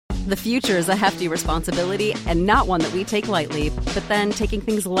The future is a hefty responsibility and not one that we take lightly, but then taking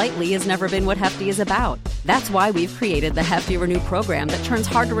things lightly has never been what Hefty is about. That's why we've created the Hefty Renew program that turns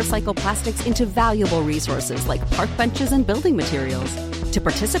hard-to-recycle plastics into valuable resources like park benches and building materials. To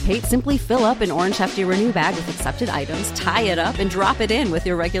participate, simply fill up an orange Hefty Renew bag with accepted items, tie it up, and drop it in with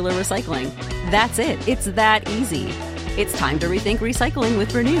your regular recycling. That's it. It's that easy. It's time to rethink recycling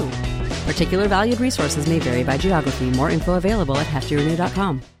with Renew. Particular valued resources may vary by geography. More info available at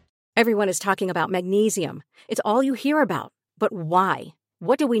heftyrenew.com. Everyone is talking about magnesium. It's all you hear about. But why?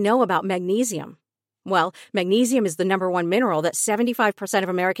 What do we know about magnesium? Well, magnesium is the number one mineral that 75% of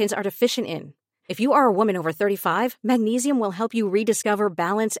Americans are deficient in. If you are a woman over 35, magnesium will help you rediscover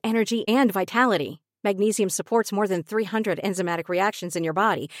balance, energy, and vitality. Magnesium supports more than 300 enzymatic reactions in your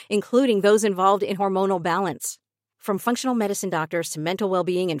body, including those involved in hormonal balance. From functional medicine doctors to mental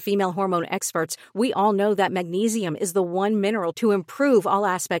well-being and female hormone experts, we all know that magnesium is the one mineral to improve all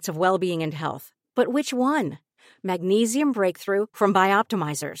aspects of well-being and health. But which one? Magnesium Breakthrough from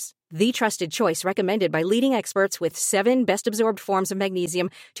Bioptimizers, the trusted choice recommended by leading experts with 7 best-absorbed forms of magnesium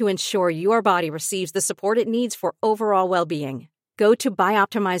to ensure your body receives the support it needs for overall well-being. Go to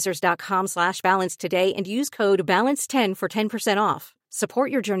bioptimizers.com/balance today and use code BALANCE10 for 10% off.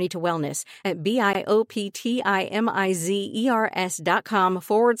 Support your journey to wellness at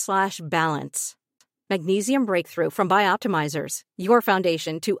bioptimizers.com/balance. Magnesium Breakthrough from Bioptimizers, your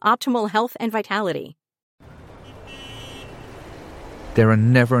foundation to optimal health and vitality. There are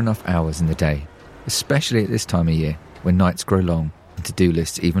never enough hours in the day, especially at this time of year when nights grow long and to-do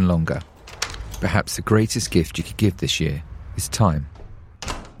lists even longer. Perhaps the greatest gift you could give this year is time.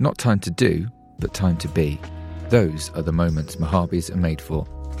 Not time to do, but time to be. Those are the moments Mojabes are made for.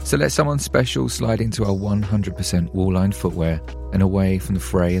 So let someone special slide into our 100% wool-lined footwear and away from the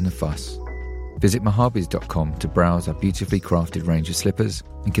fray and the fuss. Visit Mojabes.com to browse our beautifully crafted range of slippers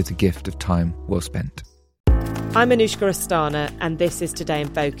and give the gift of time well spent. I'm Anushka Astana and this is Today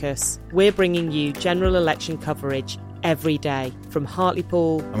in Focus. We're bringing you general election coverage every day from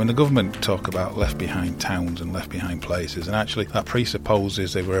Hartlepool. I mean, the government talk about left behind towns and left behind places, and actually that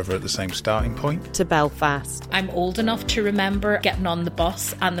presupposes they were ever at the same starting point. To Belfast. I'm old enough to remember getting on the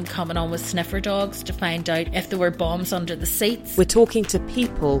bus and them coming on with sniffer dogs to find out if there were bombs under the seats. We're talking to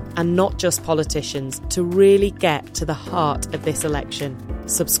people and not just politicians to really get to the heart of this election.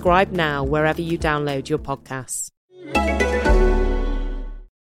 Subscribe now wherever you download your podcasts.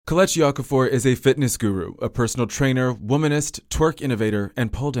 Kelechi Okafor is a fitness guru, a personal trainer, womanist, twerk innovator,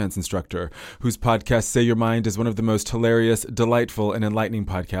 and pole dance instructor, whose podcast Say Your Mind is one of the most hilarious, delightful, and enlightening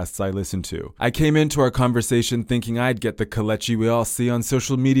podcasts I listen to. I came into our conversation thinking I'd get the Kelechi we all see on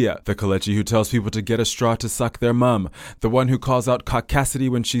social media, the Kelechi who tells people to get a straw to suck their mum, the one who calls out caucasity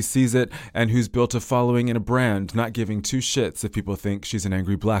when she sees it, and who's built a following and a brand, not giving two shits if people think she's an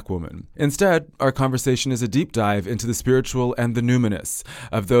angry black woman. Instead, our conversation is a deep dive into the spiritual and the numinous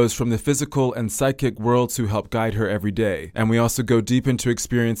of those from the physical and psychic worlds who help guide her every day. And we also go deep into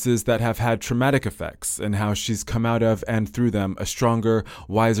experiences that have had traumatic effects and how she's come out of and through them a stronger,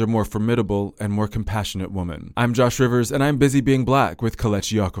 wiser, more formidable, and more compassionate woman. I'm Josh Rivers, and I'm busy being black with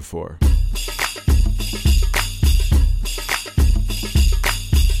Kelechi Okafor.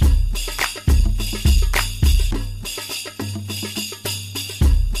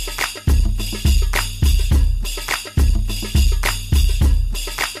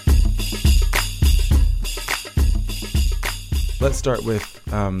 Let's start with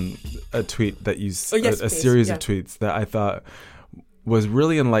a tweet that you, a series of tweets that I thought was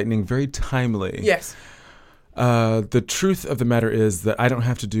really enlightening, very timely. Yes. The truth of the matter is that I don't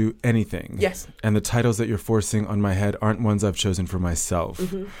have to do anything. Yes. And the titles that you're forcing on my head aren't ones I've chosen for myself.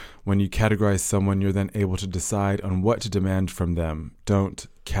 Mm-hmm. When you categorize someone, you're then able to decide on what to demand from them. Don't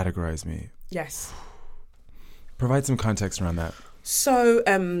categorize me. Yes. Provide some context around that. So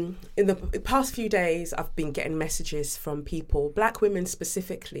in the past few days, I've been getting messages from people, black women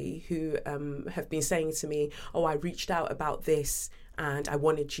specifically, who have been saying to me, oh, I reached out about this and I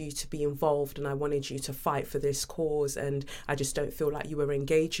wanted you to be involved and I wanted you to fight for this cause and I just don't feel like you were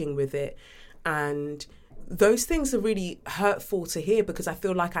engaging with it. And those things are really hurtful to hear because I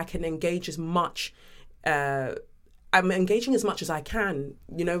feel like I can engage as much I'm engaging as much as I can.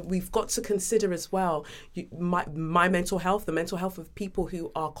 You know, we've got to consider as well my mental health, the mental health of people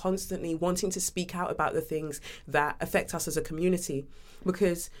who are constantly wanting to speak out about the things that affect us as a community.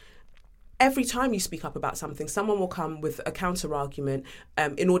 Because every time you speak up about something, someone will come with a counter argument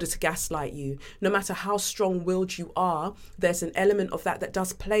in order to gaslight you. No matter how strong-willed you are, there's an element of that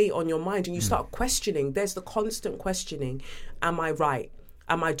does play on your mind and you start questioning. There's the constant questioning. Am I right?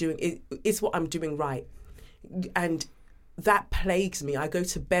 Am I doing, is what I'm doing right? And that plagues me. I go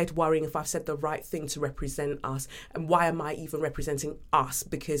to bed worrying if I've said the right thing to represent us, and why am I even representing us?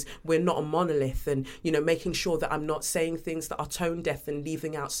 Because we're not a monolith, and making sure that I'm not saying things that are tone deaf and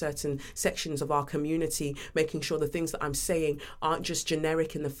leaving out certain sections of our community, making sure the things that I'm saying aren't just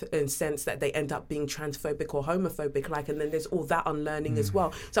generic in the sense that they end up being transphobic or homophobic, and then there's all that unlearning as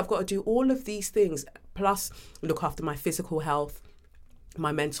well. So I've got to do all of these things, plus look after my physical health,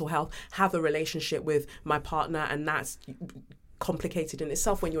 my mental health, have a relationship with my partner, and that's complicated in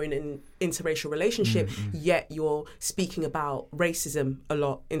itself when you're in an interracial relationship, yet you're speaking about racism a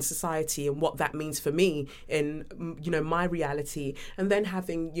lot in society and what that means for me in my reality, and then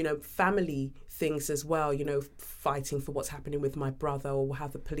having family things as well, fighting for what's happening with my brother, or how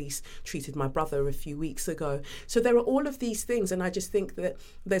the police treated my brother a few weeks ago. So there are all of these things, and I just think that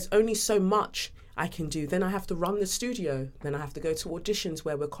there's only so much I can do. Then I have to run the studio, then I have to go to auditions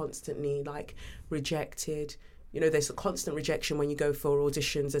where we're constantly rejected. There's a constant rejection when you go for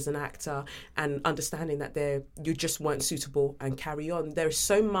auditions as an actor, and understanding that you just weren't suitable and carry on. There's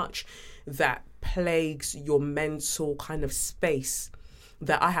so much that plagues your mental kind of space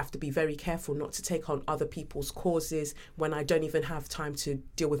that I have to be very careful not to take on other people's causes when I don't even have time to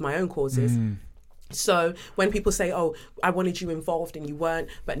deal with my own causes. So when people say, oh, I wanted you involved and you weren't,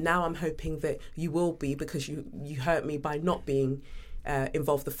 but now I'm hoping that you will be because you hurt me by not being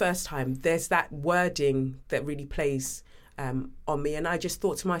involved the first time, there's that wording that really plays on me. And I just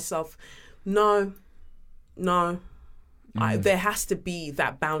thought to myself, no, there has to be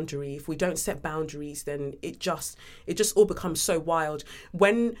that boundary. If we don't set boundaries, then it just all becomes so wild.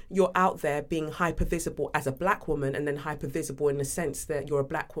 When you're out there being hyper visible as a black woman, and then hyper visible in the sense that you're a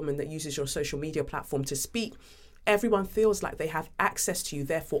black woman that uses your social media platform to speak, everyone feels like they have access to you,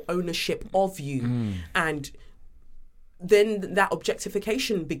 therefore ownership of you. And then that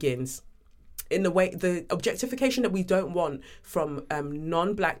objectification begins in the objectification that we don't want from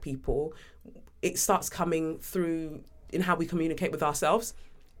non-black people. It starts coming through in how we communicate with ourselves.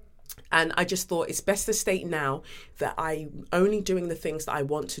 And I just thought it's best to state now that I'm only doing the things that I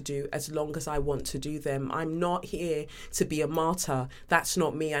want to do as long as I want to do them. I'm not here to be a martyr. That's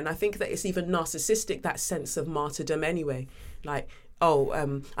not me. And I think that it's even narcissistic, that sense of martyrdom anyway.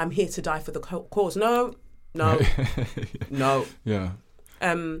 I'm here to die for the cause. No. No. Yeah.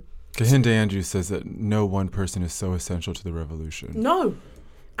 Kehinde Andrews says that no one person is so essential to the revolution. No.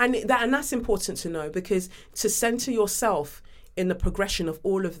 And that's important to know, because to center yourself in the progression of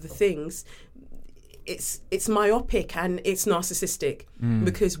all of the things, it's myopic and it's narcissistic,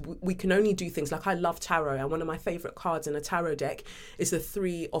 because we can only do things I love tarot, and one of my favorite cards in a tarot deck is the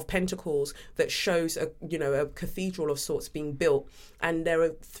 3 of Pentacles that shows a cathedral of sorts being built, and there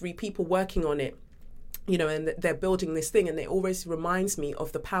are 3 people working on it. And they're building this thing, and it always reminds me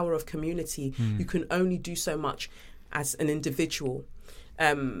of the power of community. You can only do so much as an individual.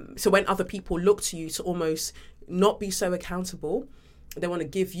 So when other people look to you to almost not be so accountable, they want to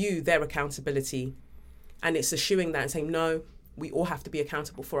give you their accountability. And it's eschewing that and saying, no, we all have to be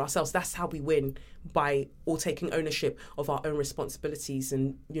accountable for ourselves. That's how we win, by all taking ownership of our own responsibilities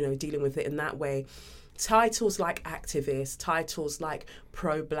and, dealing with it in that way. Titles like activist, titles like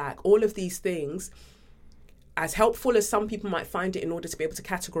pro-black, all of these things, as helpful as some people might find it in order to be able to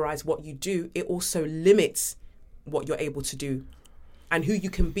categorize what you do, it also limits what you're able to do and who you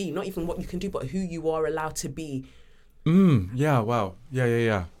can be. Not even what you can do, but who you are allowed to be. Yeah, wow.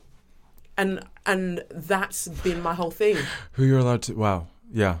 Yeah. And that's been my whole thing. Who you're allowed to, wow.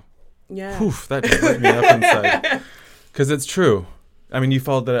 Yeah. Yeah. That just lit me up inside. Because it's true. I mean, you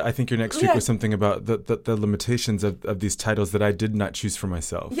followed that. I think your next tweet was something about the limitations of these titles that I did not choose for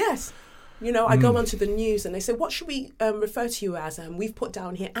myself. Yes. I go onto the news and they say, what should we refer to you as? We've put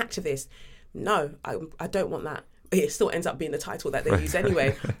down here activist. No, I don't want that. It still ends up being the title that they use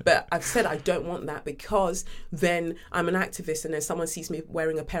anyway. But I've said I don't want that, because then I'm an activist and then someone sees me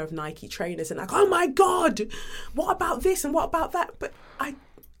wearing a pair of Nike trainers and oh my God, what about this and what about that? But I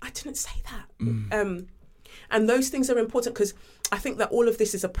didn't say that. And those things are important, because I think that all of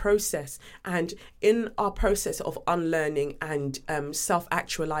this is a process. And in our process of unlearning and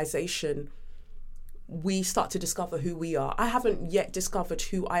self-actualization, we start to discover who we are. I haven't yet discovered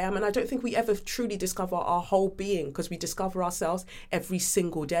who I am, and I don't think we ever truly discover our whole being, because we discover ourselves every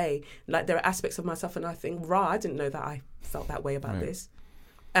single day. There are aspects of myself and I think, I didn't know that I felt that way about this.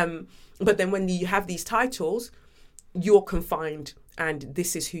 But then when you have these titles, you're confined, and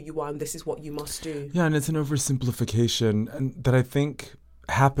this is who you are and this is what you must do. Yeah, and it's an oversimplification, and that I think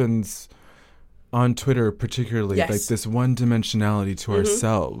happens on Twitter particularly, this one-dimensionality to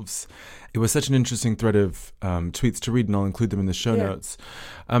ourselves. It was such an interesting thread of tweets to read, and I'll include them in the show notes.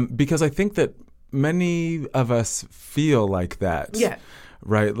 Because I think that many of us feel like that. Yeah.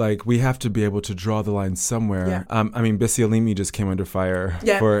 Right, like we have to be able to draw the line somewhere. Yeah. I mean, Bissy Alimi just came under fire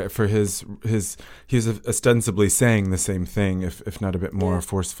Yeah. for his. He's ostensibly saying the same thing, if not a bit more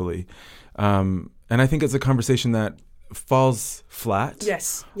forcefully. And I think it's a conversation that falls flat.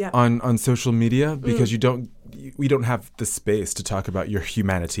 Yes. Yeah. On social media because we don't have the space to talk about your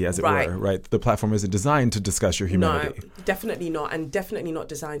humanity, as it were. Right, the platform isn't designed to discuss your humanity. No, definitely not, and definitely not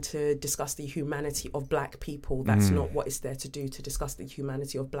designed to discuss the humanity of Black people. That's not what it's there to do, to discuss the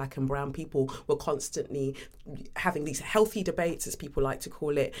humanity of Black and brown people. We're constantly having these healthy debates, as people like to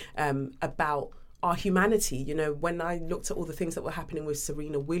call it, about our humanity. You know, when I looked at all the things that were happening with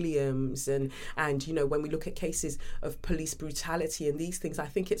Serena Williams and you know, when we look at cases of police brutality and these things, I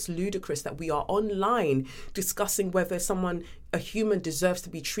think it's ludicrous that we are online discussing whether a human deserves to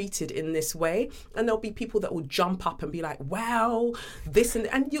be treated in this way, and there'll be people that will jump up and be like, well, this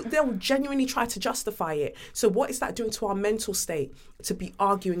and they'll genuinely try to justify it. So what is that doing to our mental state, to be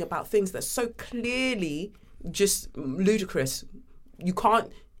arguing about things that so clearly just ludicrous? You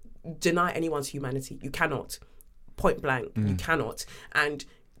can't deny anyone's humanity. You cannot. Point blank. You cannot. And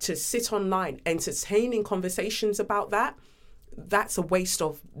to sit online entertaining conversations about that, that's a waste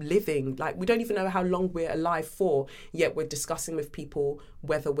of living. Like, we don't even know how long we're alive for, yet we're discussing with people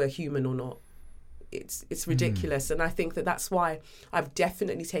whether we're human or not. It's ridiculous. And I think that's why I've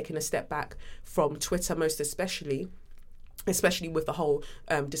definitely taken a step back from Twitter, most especially with the whole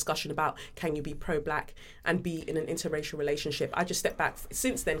discussion about can you be pro-Black and be in an interracial relationship. I just stepped back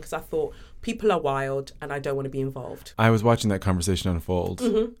since then because I thought people are wild and I don't want to be involved. I was watching that conversation unfold,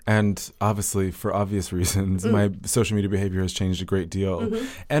 and obviously, for obvious reasons, my social media behavior has changed a great deal,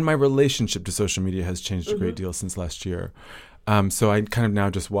 and my relationship to social media has changed a great deal since last year. So I kind of now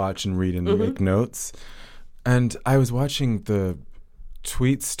just watch and read and make notes. And I was watching the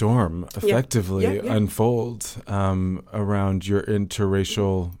tweet storm effectively unfold around your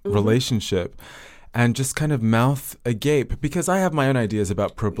interracial relationship, and just kind of mouth agape, because I have my own ideas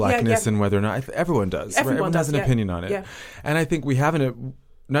about pro-Blackness and whether or not everyone does. Everyone has an opinion on it. And I think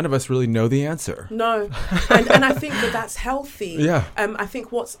none of us really know the answer. No. And I think that's healthy. Yeah. I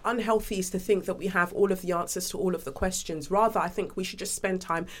think what's unhealthy is to think that we have all of the answers to all of the questions. Rather, I think we should just spend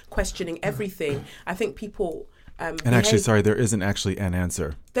time questioning everything. I think people... and actually, sorry, there isn't actually an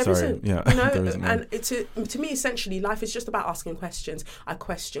answer. There isn't. Yeah, you know, there isn't one. And to me, essentially, life is just about asking questions. I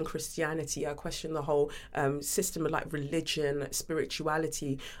question Christianity. I question the whole system of like religion,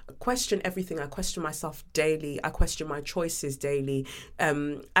 spirituality. I question everything. I question myself daily. I question my choices daily.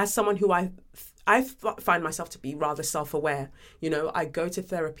 As someone who I find myself to be rather self-aware. You know, I go to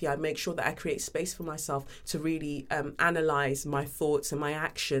therapy. I make sure that I create space for myself to really analyze my thoughts and my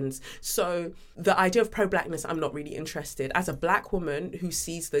actions. So the idea of pro-Blackness, I'm not really interested. As a Black woman who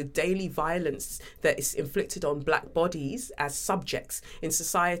sees the daily violence that is inflicted on Black bodies as subjects in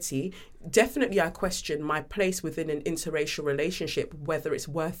society, definitely I question my place within an interracial relationship, whether it's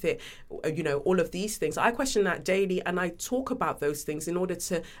worth it, you know, all of these things. I question that daily, and I talk about those things in order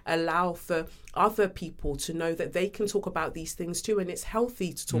to allow for other people to know that they can talk about these things too, and it's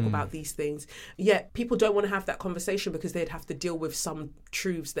healthy to talk about these things. Yet people don't want to have that conversation because they'd have to deal with some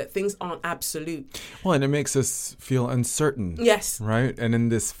truths that things aren't absolute. Well, and it makes us feel uncertain. Yes. Right? And in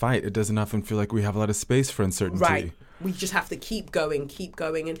this fight, it doesn't often feel like we have a lot of space for uncertainty. Right. We just have to keep going.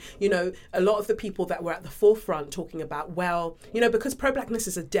 And, you know, a lot of the people that were at the forefront talking about, well, you know, because pro-Blackness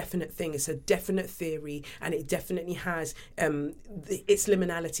is a definite thing, it's a definite theory, and it definitely has its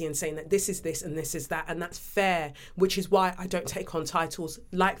liminality in saying that this is this and this is that, and that's fair, which is why I don't take on titles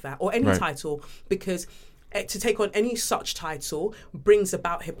like that, or any title, because to take on any such title brings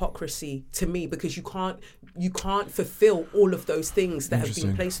about hypocrisy to me, because you can't fulfill all of those things that have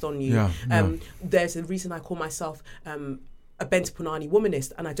been placed on you. There's a reason I call myself a Benta Punani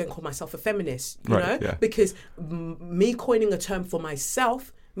womanist, and I don't call myself a feminist, you know, because me coining a term for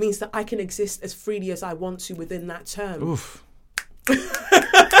myself means that I can exist as freely as I want to within that term. Oof.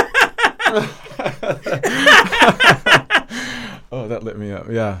 Oh, that lit me up.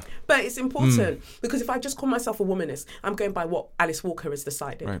 Yeah. But it's important because if I just call myself a womanist, I'm going by what Alice Walker has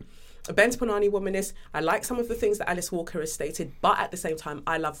decided. Right. A Benta Punani womanist, I like some of the things that Alice Walker has stated, but at the same time,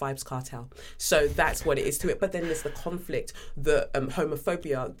 I love Vybz Kartel. So that's what it is to it. But then there's the conflict, the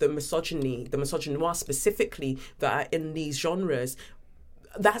homophobia, the misogyny, the misogynoir specifically that are in these genres.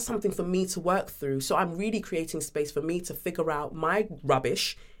 That's something for me to work through. So I'm really creating space for me to figure out my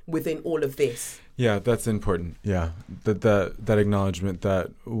rubbish within all of this. Yeah, that's important. Yeah, that acknowledgement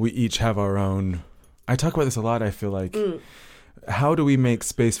that we each have our own. I talk about this a lot. I feel like how do we make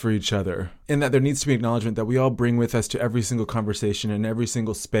space for each other? And that there needs to be acknowledgement that we all bring with us to every single conversation and every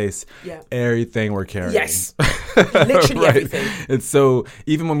single space, everything we're carrying. Yes. Literally everything. It's so,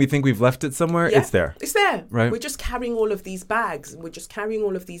 even when we think we've left it somewhere, it's there. It's there. Right. We're just carrying all of these bags.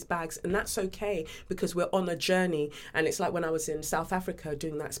 And that's okay because we're on a journey. And it's like when I was in South Africa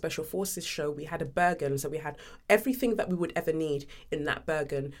doing that Special Forces show, we had a Bergen. So we had everything that we would ever need in that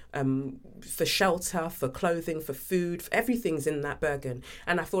Bergen, for shelter, for clothing, for food, for everything's in that Bergen.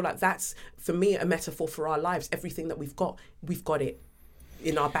 And I feel like that's, for me, a metaphor for our lives. Everything that we've got it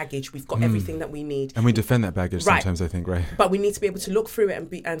in our baggage. We've got everything that we need. And we defend that baggage sometimes, I think, right? But we need to be able to look through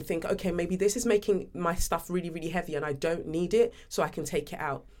it and think, okay, maybe this is making my stuff really, really heavy and I don't need it, so I can take it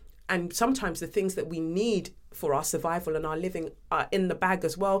out. And sometimes the things that we need for our survival and our living are in the bag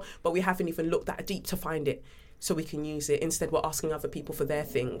as well, but we haven't even looked that deep to find it so we can use it. Instead, we're asking other people for their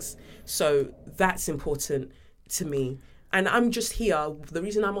things. So that's important to me. And I'm just here. The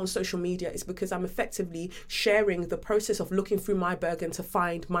reason I'm on social media is because I'm effectively sharing the process of looking through my Bergen to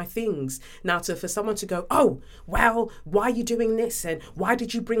find my things. Now, for someone to go, oh, well, why are you doing this? And why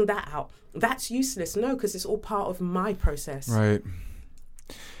did you bring that out? That's useless. No, because it's all part of my process. Right.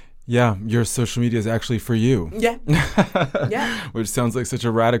 Yeah, your social media is actually for you. Yeah. Yeah. Which sounds like such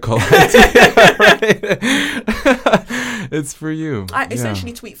a radical idea, right? It's for you. I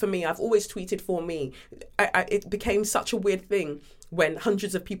essentially tweet for me. I've always tweeted for me. It became such a weird thing when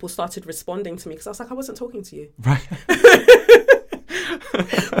hundreds of people started responding to me because I was like, I wasn't talking to you. Right.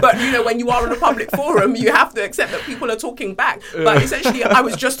 But, when you are in a public forum, you have to accept that people are talking back. But essentially, I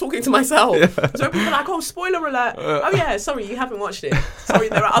was just talking to myself. Yeah. So people are like, oh, spoiler alert. Oh, yeah, sorry, you haven't watched it. Sorry,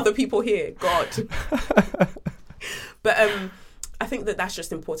 there are other people here. God. But I think that's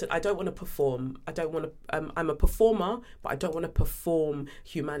just important. I don't want to perform. I'm a performer, but I don't want to perform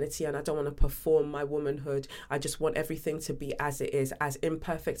humanity and I don't want to perform my womanhood. I just want everything to be as it is, as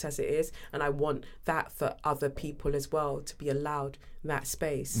imperfect as it is. And I want that for other people as well, to be allowed that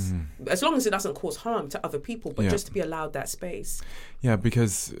space. Mm-hmm. As long as it doesn't cause harm to other people, but just to be allowed that space. Yeah,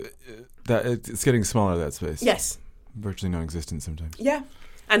 because it's getting smaller, that space. Yes. Virtually non-existent sometimes. Yeah.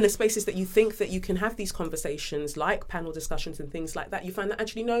 And the spaces that you think that you can have these conversations, like panel discussions and things like that, you find that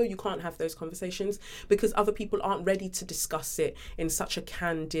actually, no, you can't have those conversations because other people aren't ready to discuss it in such a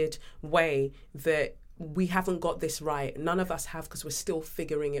candid way that we haven't got this right. None of us have because we're still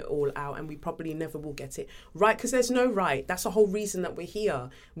figuring it all out and we probably never will get it right because there's no right. That's the whole reason that we're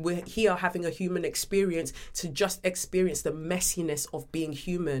here. We're here having a human experience to just experience the messiness of being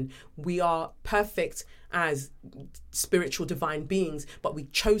human. We are perfect as spiritual divine beings, but we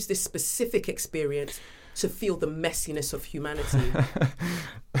chose this specific experience to feel the messiness of humanity.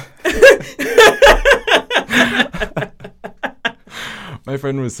 My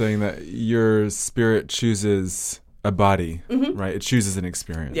friend was saying that your spirit chooses a body, right? It chooses an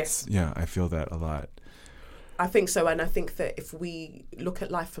experience. Yes. Yeah, I feel that a lot. I think so. And I think that if we look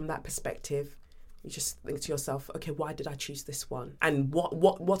at life from that perspective, you just think to yourself, okay, why did I choose this one? And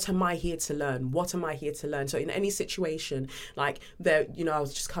what am I here to learn? What am I here to learn? So in any situation, like I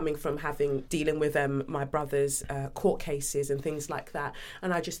was just coming from dealing with my brother's court cases and things like that.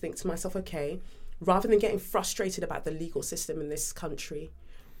 And I just think to myself, okay, rather than getting frustrated about the legal system in this country,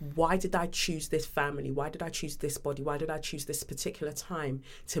 why did I choose this family? Why did I choose this body? Why did I choose this particular time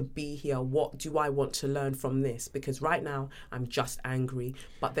to be here? What do I want to learn from this? Because right now I'm just angry,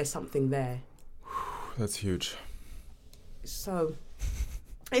 but there's something there. That's huge. So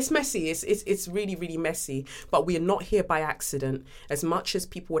it's messy. It's really, really messy. But we are not here by accident. As much as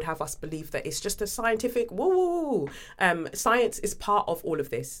people would have us believe that it's just a scientific woo. Science is part of all of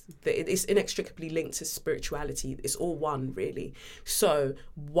this. It is inextricably linked to spirituality. It's all one, really. So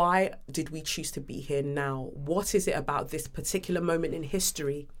why did we choose to be here now? What is it about this particular moment in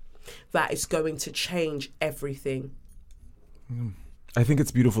history that is going to change everything? I think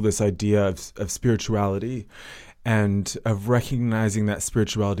it's beautiful, this idea of spirituality and of recognizing that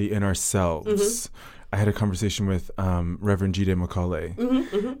spirituality in ourselves. Mm-hmm. I had a conversation with Reverend Jide Macaulay,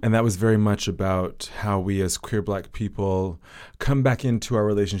 and that was very much about how we as queer Black people come back into our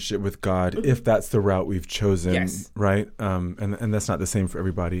relationship with God, if that's the route we've chosen, right? And that's not the same for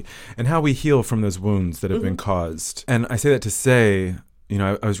everybody. And how we heal from those wounds that have been caused. And I say that to say,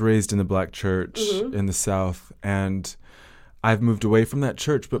 I was raised in the Black church in the South, and I've moved away from that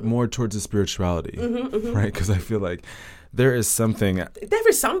church, but more towards the spirituality, right? Because I feel like there's something,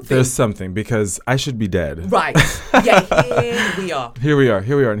 because I should be dead. Right. Yeah, here we are.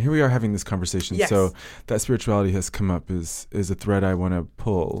 Here we are having this conversation. Yes. So that spirituality has come up is a thread I want to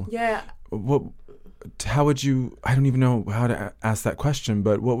pull. Yeah. How would you, I don't even know how to ask that question,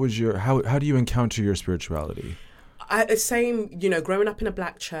 but what was how do you encounter your spirituality? Same, growing up in a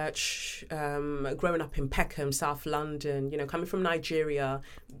black church, growing up in Peckham, South London, coming from Nigeria,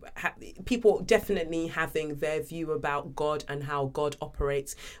 people definitely having their view about God and how God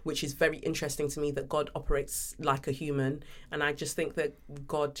operates, which is very interesting to me, that God operates like a human. And I just think that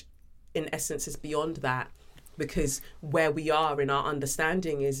God, in essence, is beyond that, because where we are in our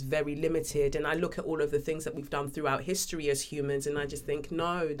understanding is very limited. And I look at all of the things that we've done throughout history as humans, and I just think,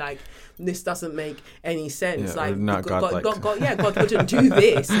 no, like, this doesn't make any sense. Yeah, like, not God wouldn't do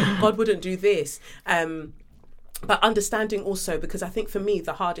this. God wouldn't do this. But understanding also, because I think for me,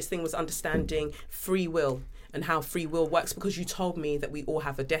 the hardest thing was understanding free will and how free will works, because you told me that we all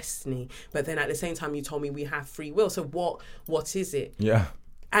have a destiny, but then at the same time you told me we have free will. So what is it? Yeah.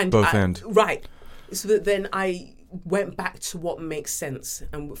 And both end. Right. So that then I went back to what makes sense.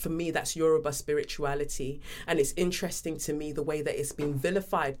 And for me, that's Yoruba spirituality. And it's interesting to me the way that it's been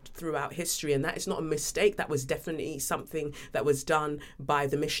vilified throughout history. And that is not a mistake. That was definitely something that was done by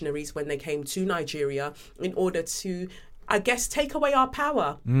the missionaries when they came to Nigeria in order to, I guess, take away our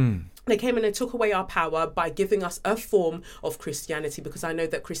power. They came in and took away our power by giving us a form of Christianity, because I know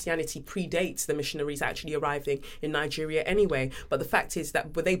that Christianity predates the missionaries actually arriving in Nigeria anyway. But the fact is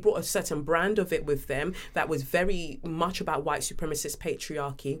that they brought a certain brand of it with them that was very much about white supremacist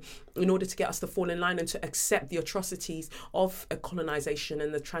patriarchy, in order to get us to fall in line and to accept the atrocities of colonization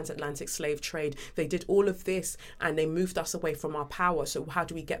and the transatlantic slave trade. They did all of this and they moved us away from our power. So how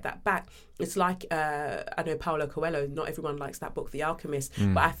do we get that back? It's like, I know Paulo Coelho, not everyone likes that book, The Alchemist,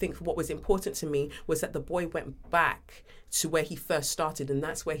 but I think what was important to me was that the boy went back to where he first started, and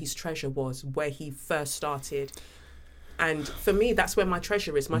that's where his treasure was, where he first started. And for me, that's where my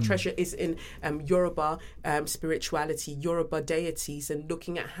treasure is. My treasure is in Yoruba spirituality, Yoruba deities, and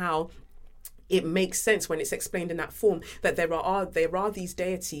looking at how it makes sense when it's explained in that form, that there are these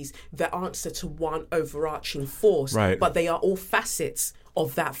deities that answer to one overarching force, right, but they are all facets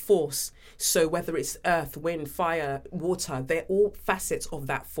of that force. So whether it's earth, wind, fire, water, they're all facets of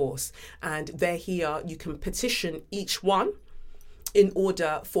that force. And they're here, you can petition each one in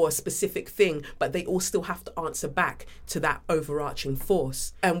order for a specific thing, but they all still have to answer back to that overarching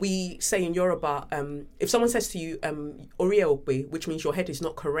force. And we say in Yoruba, if someone says to you, Orieope, which means your head is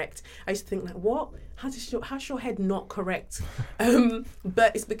not correct, I used to think, like, what? How's your head not correct?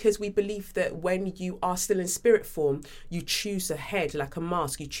 But it's because we believe that when you are still in spirit form, you choose a head like a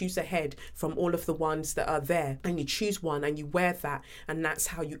mask. You choose a head from all of the ones that are there, and you choose one and you wear that, and that's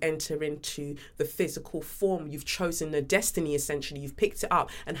how you enter into the physical form. You've chosen a destiny, essentially. You've picked it up,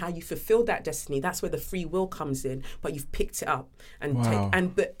 and how you fulfill that destiny, that's where the free will comes in. But you've picked it up, and wow.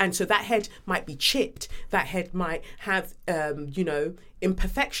 and so that head might be chipped. That head might have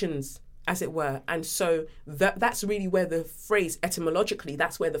imperfections, as it were. And so that's really where the phrase, etymologically,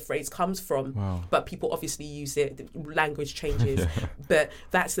 that's where the phrase comes from. Wow. But people obviously use it, language changes. Yeah. But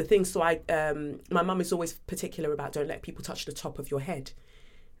that's the thing. So my mum is always particular about, don't let people touch the top of your head,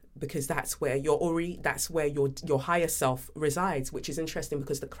 because that's where your Ori, that's where your higher self resides, which is interesting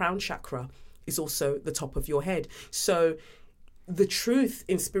because the crown chakra is also the top of your head. So the truth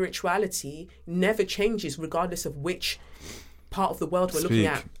in spirituality never changes regardless of which part of the world we're looking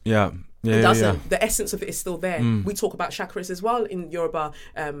at. Yeah. It doesn't. Yeah. The essence of it is still there. We talk about chakras as well in Yoruba,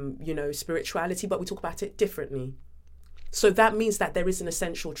 spirituality, but we talk about it differently. So that means that there is an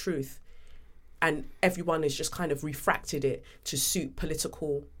essential truth, and everyone has just kind of refracted it to suit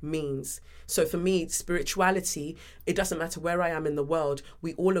political means. So for me, spirituality, it doesn't matter where I am in the world,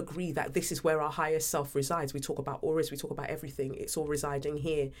 we all agree that this is where our higher self resides. We talk about auras, we talk about everything. It's all residing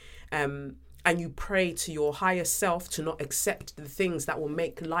here. And you pray to your higher self to not accept the things that will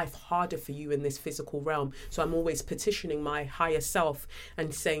make life harder for you in this physical realm. So I'm always petitioning my higher self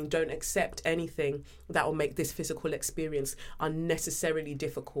and saying, don't accept anything that will make this physical experience unnecessarily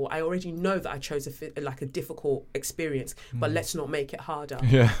difficult. I already know that I chose a difficult experience, but let's not make it harder.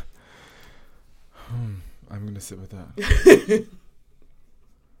 Yeah. I'm going to sit with that.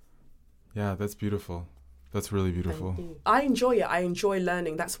 Yeah, that's beautiful. That's really beautiful. I enjoy it. I enjoy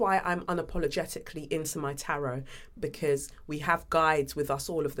learning. That's why I'm unapologetically into my tarot, because we have guides with us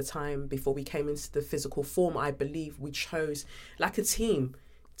all of the time. Before we came into the physical form, I believe we chose, like a team,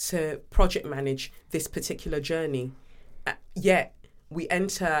 to project manage this particular journey. Yet we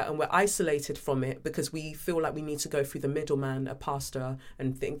enter and we're isolated from it because we feel like we need to go through the middleman, a pastor,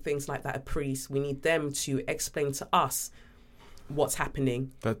 and things like that, a priest. We need them to explain to us what's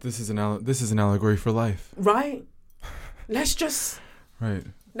happening. That this is an allegory for life, right? Let's just Right.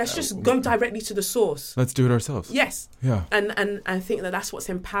 Let's just go directly to the source. Let's do it ourselves. Yes. Yeah. And I think that's what's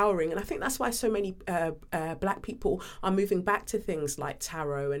empowering. And I think that's why so many black people are moving back to things like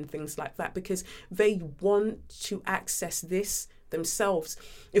tarot and things like that, because they want to access this themselves.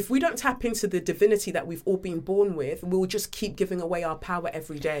 If we don't tap into the divinity that we've all been born with, we'll just keep giving away our power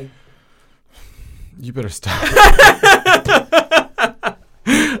every day. You better stop.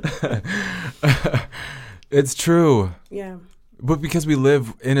 It's true. Yeah. But because we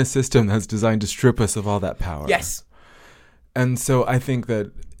live in a system that's designed to strip us of all that power. Yes. And so I think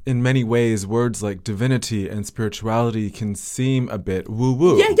that in many ways, words like divinity and spirituality can seem a bit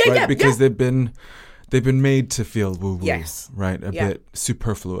woo-woo. Right? Because they've been made to feel woo-woo. Yes. Right? A bit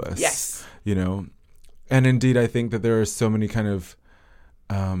superfluous. Yes. You know? And indeed, I think that there are so many kind of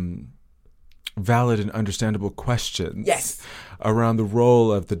valid and understandable questions around the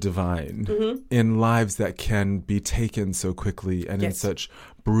role of the divine in lives that can be taken so quickly and in such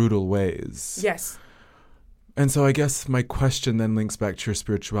brutal ways. Yes. And so I guess my question then links back to your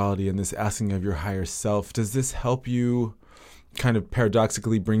spirituality and this asking of your higher self. Does this help you kind of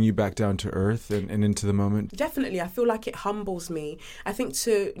paradoxically bring you back down to earth and into the moment? Definitely. I feel like it humbles me. I think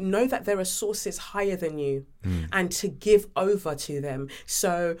to know that there are sources higher than you and to give over to them.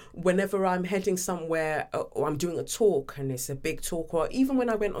 So whenever I'm heading somewhere or I'm doing a talk and it's a big talk, or even when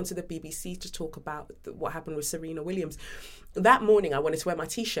I went onto the BBC to talk about what happened with Serena Williams, that morning I wanted to wear my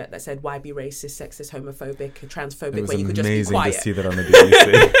T-shirt that said, "Why be racist, sexist, homophobic, transphobic when you could just be quiet." It was amazing to see that on the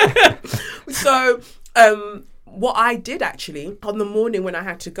BBC. So what I did actually, on the morning when I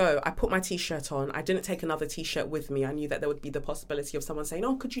had to go, I put my T-shirt on. I didn't take another T-shirt with me. I knew that there would be the possibility of someone saying,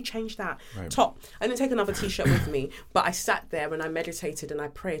 "Oh, could you change that top?" I didn't take another T-shirt with me, but I sat there and I meditated and I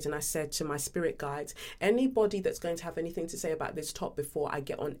prayed and I said to my spirit guides, anybody that's going to have anything to say about this top before I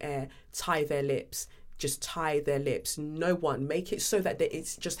get on air, tie their lips. Just tie their lips. No one. Make it so that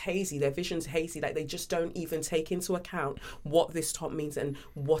it's just hazy. Their vision's hazy. Like they just don't even take into account what this top means and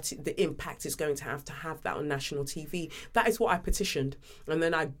what the impact is going to have that on national TV. That is what I petitioned. And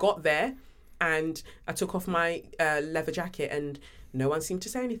then I got there and I took off my leather jacket and no one seemed to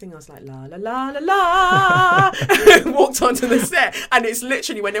say anything. I was like, la, la, la, la, la. Walked onto the set. And it's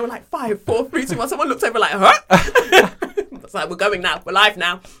literally when they were like, 5, 4, 3, 2, 1, someone looked over like, huh? It's like, we're going now. We're live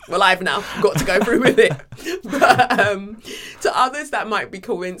now. Got to go through with it. But to others, that might be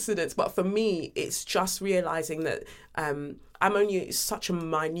coincidence. But for me, it's just realizing that I'm only such a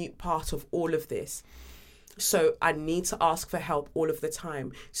minute part of all of this. So I need to ask for help all of the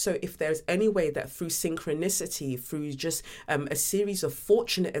time. So if there's any way that through synchronicity, through just a series of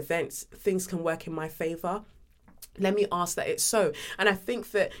fortunate events, things can work in my favor, let me ask that it's so. And I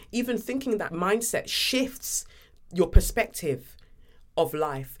think that even thinking that mindset shifts your perspective of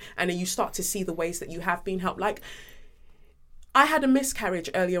life. And then you start to see the ways that you have been helped. Like, I had a miscarriage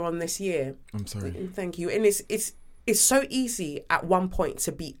earlier on this year. I'm sorry. Thank you. And it's so easy at one point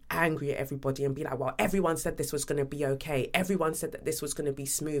to be angry at everybody and be like, well, everyone said this was going to be okay. Everyone said that this was going to be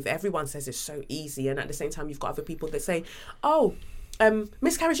smooth. Everyone says it's so easy. And at the same time, you've got other people that say, oh,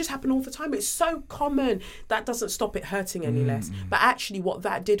 miscarriages happen all the time. It's so common. That doesn't stop it hurting any less. But actually what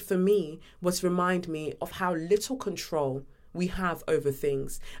that did for me was remind me of how little control we have over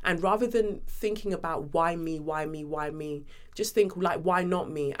things. And rather than thinking about why me, just think like, why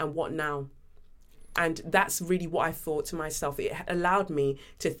not me and what now? And that's really what I thought to myself. It allowed me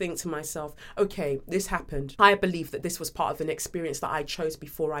to think to myself, okay, this happened. I believe that this was part of an experience that I chose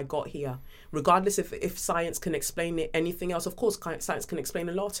before I got here. Regardless if science can explain it, anything else, of course, science can explain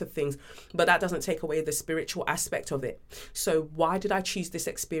a lot of things, but that doesn't take away the spiritual aspect of it. So why did I choose this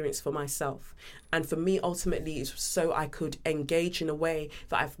experience for myself? And for me, ultimately, it's so I could engage in a way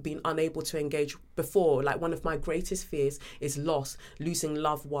that I've been unable to engage before. Like one of my greatest fears is loss, losing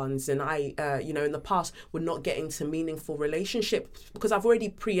loved ones. And I, in the past, were not getting to meaningful relationships because I've already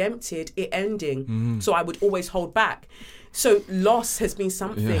preempted it ending. So I would always hold back. So loss has been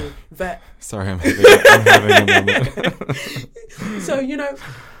something that... Sorry, I'm having a moment. So,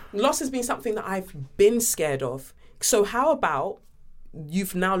 loss has been something that I've been scared of. So how about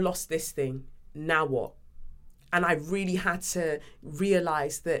you've now lost this thing? Now what? And I really had to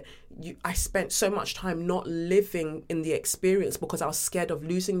realize that I spent so much time not living in the experience because I was scared of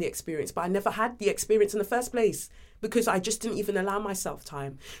losing the experience. But I never had the experience in the first place because I just didn't even allow myself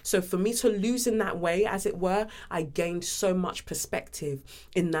time. So for me to lose in that way, as it were, I gained so much perspective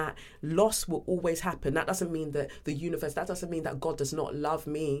in that loss will always happen. That doesn't mean that the universe, that doesn't mean that God does not love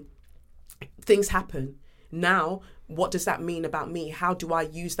me. Things happen. Now, what does that mean about me? How do I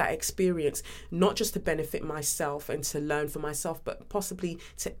use that experience, not just to benefit myself and to learn for myself, but possibly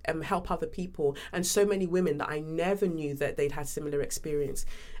to help other people? And so many women that I never knew that they'd had similar experiences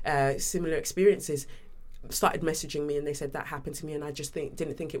started messaging me, and they said that happened to me, and I just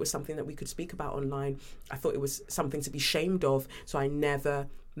didn't think it was something that we could speak about online. I thought it was something to be shamed of, so I never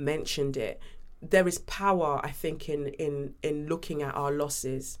mentioned it. There is power, I think, in looking at our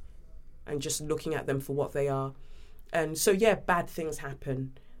losses and just looking at them for what they are. And so, yeah, bad things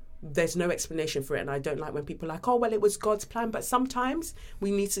happen. There's no explanation for it. And I don't like when people are like, oh, well, it was God's plan. But sometimes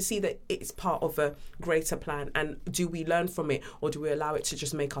we need to see that it's part of a greater plan. And do we learn from it, or do we allow it to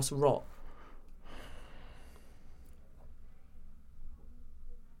just make us rot?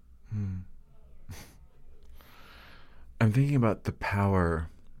 I'm thinking about the power.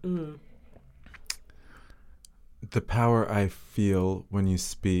 The power I feel when you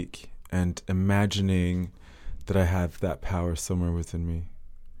speak, and imagining that I have that power somewhere within me.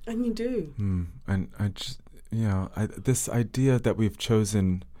 And you do. And I just, this idea that we've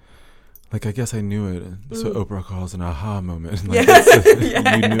chosen, like, I guess I knew it. That's what Oprah calls an aha moment. Like,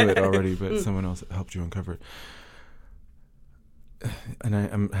 you knew it already, but someone else helped you uncover it. And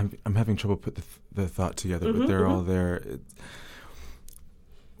I'm having trouble put the thought together, but they're all there.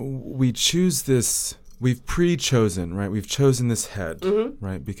 We choose this. We've pre-chosen, right? We've chosen this head,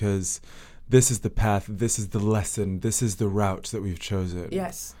 right? Because this is the path, this is the lesson, this is the route that we've chosen.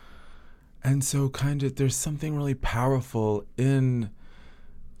 Yes. And so kind of there's something really powerful in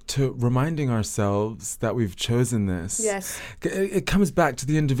to reminding ourselves that we've chosen this. Yes. It comes back to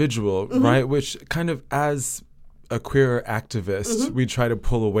the individual, right? Which kind of, as a queer activist, we try to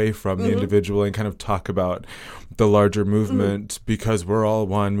pull away from the individual and kind of talk about the larger movement because we're all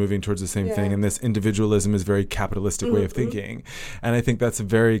one, moving towards the same thing. And this individualism is a very capitalistic way of thinking. And I think that's a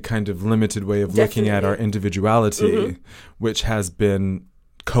very kind of limited way of looking at our individuality, which has been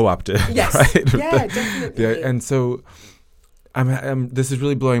co-opted. Yes. Right? Yeah, definitely. And so this is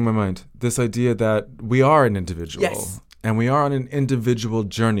really blowing my mind. This idea that we are an individual. Yes. And we are on an individual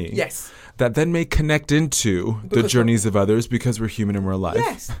journey. Yes. That then may connect into the journeys of others because we're human and we're alive.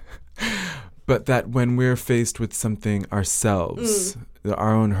 Yes. But that when we're faced with something ourselves,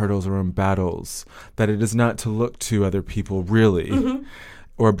 our own hurdles, our own battles, that it is not to look to other people really,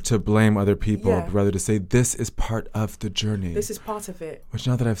 or to blame other people, but rather to say, this is part of the journey. This is part of it. Which,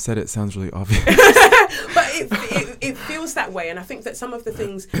 now that I've said it, sounds really obvious. But it feels that way. And I think that some of the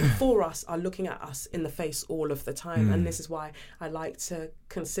things for us are looking at us in the face all of the time. And this is why I like to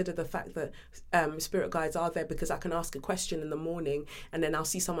consider the fact that spirit guides are there, because I can ask a question in the morning and then I'll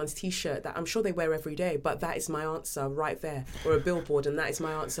see someone's T-shirt that I'm sure they wear every day, but that is my answer right there, or a billboard, and that is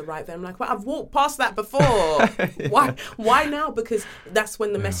my answer right there. I'm like, well, I've walked past that before. Why now? Because that's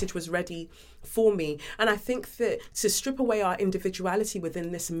when the message was ready for me. And I think that to strip away our individuality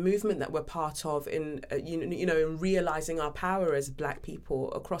within this movement that we're part of, in in realizing our power as Black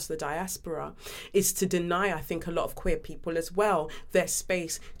people across the diaspora, is to deny, I think, a lot of queer people as well their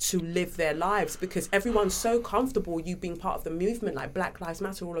space to live their lives, because everyone's so comfortable you being part of the movement, like Black Lives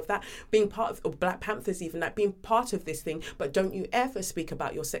Matter, all of that, being part of, or Black Panthers even, like being part of this thing, but don't you ever speak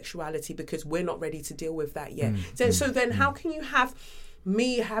about your sexuality because we're not ready to deal with that yet. So then how can you have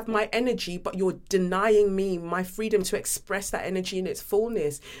me have my energy, but you're denying me my freedom to express that energy in its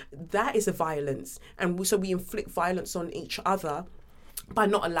fullness? That is a violence. And so we inflict violence on each other by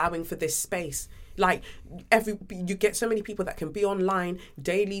not allowing for this space. Like, you get so many people that can be online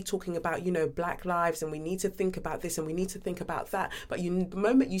daily talking about, Black lives, and we need to think about this and we need to think about that. But the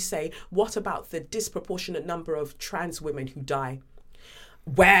moment you say, what about the disproportionate number of trans women who die?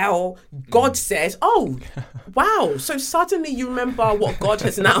 Well, God says, oh, wow. So suddenly you remember what God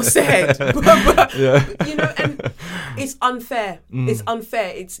has now said. And it's unfair. It's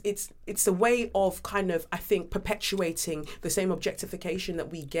unfair. It's a way of kind of, I think, perpetuating the same objectification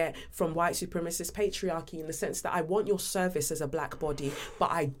that we get from white supremacist patriarchy, in the sense that I want your service as a Black body, but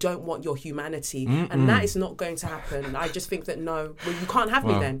I don't want your humanity. And that is not going to happen. I just think that, no, well, you can't have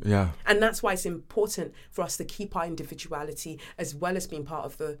me then. Yeah. And that's why it's important for us to keep our individuality as well as being part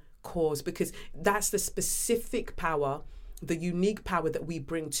of the cause, because that's the specific power, the unique power that we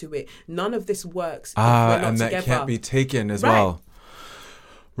bring to it. None of this works if we're not and together. that can't be taken as well.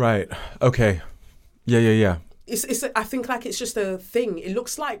 Right. Okay. Yeah. It's I think like it's just a thing. It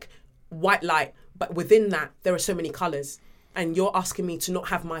looks like white light, but within that there are so many colours, and you're asking me to not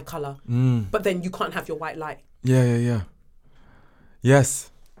have my colour, but then you can't have your white light. Yeah.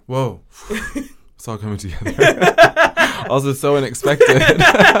 Yes. Whoa. It's all coming together. Also so unexpected.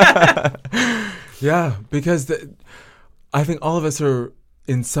 Yeah, because I think all of us are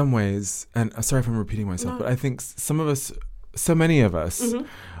in some ways, and sorry if I'm repeating myself, but I think so many of us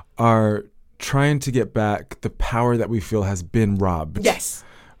are trying to get back the power that we feel has been robbed. Yes.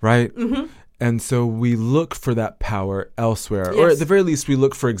 Right? Mm-hmm. And so we look for that power elsewhere, or at the very least, we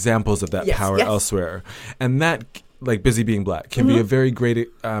look for examples of that power elsewhere. And that, like Busy Being Black, can be a very great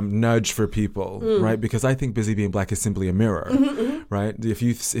nudge for people, right? Because I think Busy Being Black is simply a mirror, right? If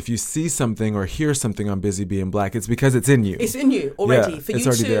you see something or hear something on Busy Being Black, it's because it's in you. It's in you already. Yeah, it's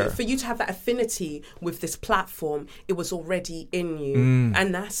already there. For you to have that affinity with this platform, it was already in you.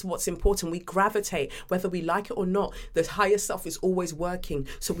 And that's what's important. We gravitate, whether we like it or not. The higher self is always working.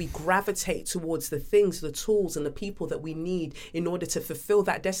 So we gravitate towards the things, the tools and the people that we need in order to fulfill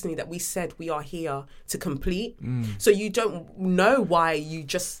that destiny that we said we are here to complete. So you don't know why you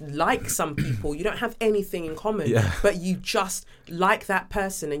just like some people. You don't have anything in common, but you just like that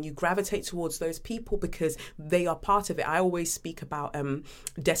person and you gravitate towards those people because they are part of it. I always speak about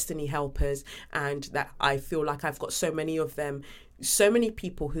destiny helpers, and that I feel like I've got so many of them. So many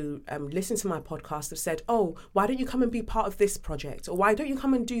people who listen to my podcast have said, oh, why don't you come and be part of this project? Or why don't you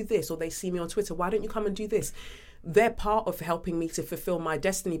come and do this? Or they see me on Twitter, why don't you come and do this? They're part of helping me to fulfill my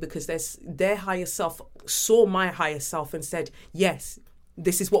destiny because their higher self saw my higher self and said, yes,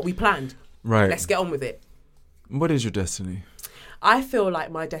 this is what we planned. Right. Let's get on with it. What is your destiny? I feel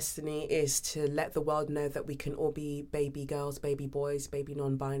like my destiny is to let the world know that we can all be baby girls, baby boys, baby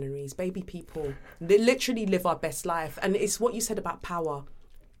non-binaries, baby people. They literally live our best life. And it's what you said about power.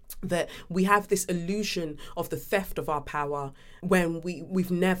 That we have this illusion of the theft of our power when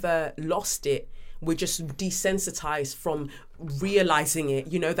we've never lost it. We're just desensitized from realizing it,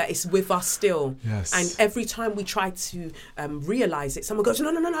 that it's with us still. Yes. And every time we try to realize it, someone goes,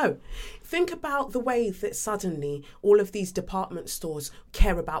 no. Think about the way that suddenly all of these department stores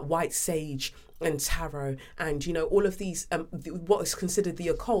care about white sage and tarot and, all of these, what is considered the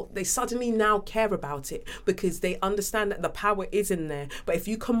occult. They suddenly now care about it because they understand that the power is in there. But if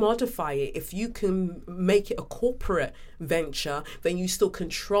you commodify it, if you can make it a corporate venture, then you still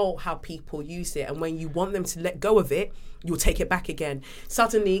control how people use it. And when you want them to let go of it, you'll take it back again.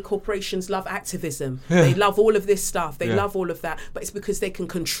 Suddenly, corporations love activism. Yeah. They love all of this stuff. They love all of that. But it's because they can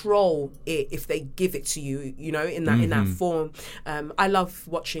control it if they give it to you, in that form. I love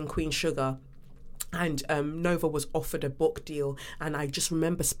watching Queen Sugar. And Nova was offered a book deal. And I just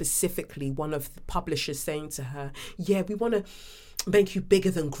remember specifically one of the publishers saying to her, we want to make you bigger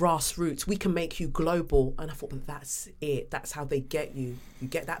than grassroots. We can make you global. And I thought, but that's it. That's how they get you. You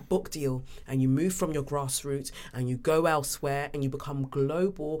get that book deal and you move from your grassroots and you go elsewhere and you become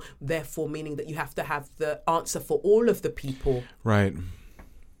global, therefore meaning that you have to have the answer for all of the people. Right.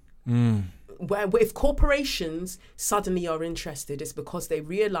 Where if corporations suddenly are interested, it's because they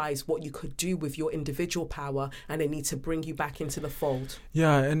realize what you could do with your individual power and they need to bring you back into the fold.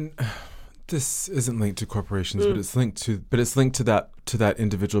 Yeah, and this isn't linked to corporations, but it's linked to that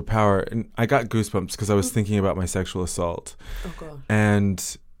individual power. And I got goosebumps because I was thinking about my sexual assault. Oh God.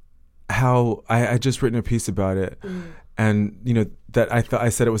 And how I just written a piece about it, and that I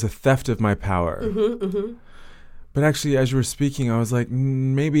said it was a theft of my power. But actually, as you were speaking, I was like,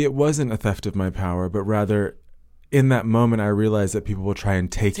 maybe it wasn't a theft of my power, but rather, in that moment, I realized that people will try and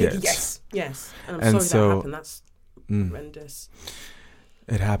take it. Yes. And I'm sorry that happened. That's horrendous.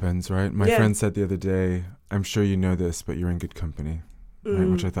 It happens, right? My friend said the other day, I'm sure you know this, but you're in good company, right?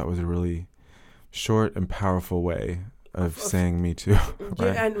 Which I thought was a really short and powerful way of saying me too.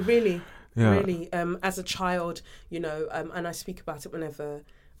 Right? Yeah, and really, as a child, and I speak about it whenever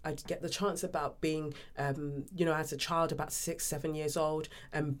I get the chance about being, as a child, about 6-7 years old,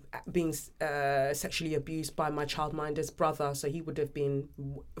 and being sexually abused by my childminder's brother. So he would have been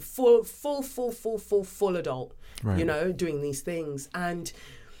full adult, right. Doing these things. And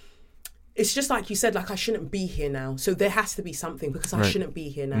it's just like you said, like I shouldn't be here now. So there has to be something because I shouldn't be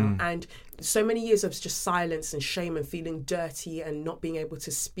here now. And so many years of just silence and shame and feeling dirty and not being able to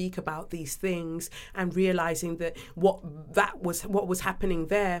speak about these things and realizing that what was happening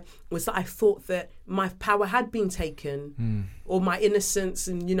there was that I thought that my power had been taken or my innocence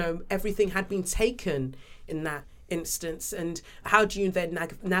and, everything had been taken in that instance. And how do you then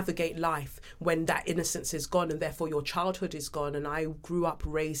navigate life when that innocence is gone and therefore your childhood is gone? And I grew up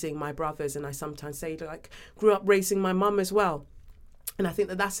raising my brothers, and I sometimes say grew up raising my mum as well. And I think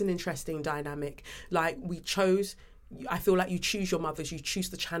that that's an interesting dynamic. Like I feel like you choose your mothers, you choose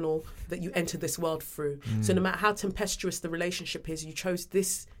the channel that you enter this world through. So no matter how tempestuous the relationship is, you chose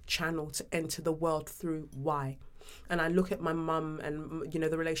this channel to enter the world through. Why? And I look at my mum and,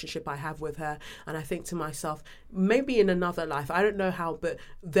 the relationship I have with her, and I think to myself, maybe in another life, I don't know how, but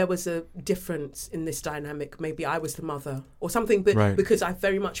there was a difference in this dynamic. Maybe I was the mother or something, but because I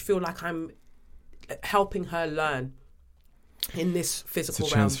very much feel like I'm helping her learn in this physical realm.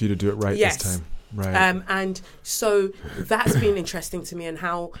 It's a chance for you to do it right this time. Right. And so that's been interesting to me, and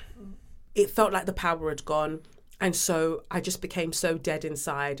how it felt like the power had gone. And so I just became so dead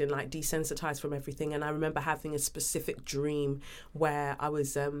inside and like desensitized from everything. And I remember having a specific dream where I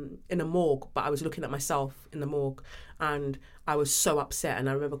was in a morgue, but I was looking at myself in the morgue, and I was so upset. And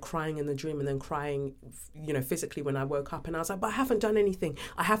I remember crying in the dream and then crying, physically when I woke up. And I was like, but I haven't done anything.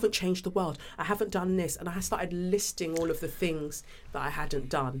 I haven't changed the world. I haven't done this. And I started listing all of the things that I hadn't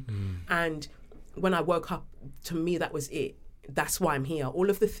done. And when I woke up, to me, that was it. That's why I'm here.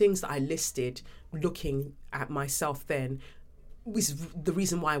 All of the things that I listed, looking at myself then, was the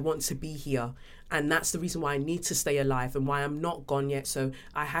reason why I want to be here. And that's the reason why I need to stay alive and why I'm not gone yet. So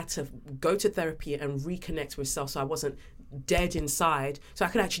I had to go to therapy and reconnect with self, so I wasn't dead inside, so I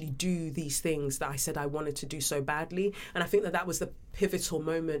could actually do these things that I said I wanted to do so badly. And I think that was the pivotal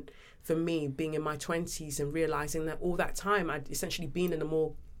moment for me, being in my 20s and realising that all that time I'd essentially been in a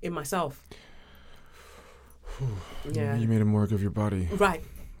morgue in myself. Yeah, you made a morgue of your body. Right.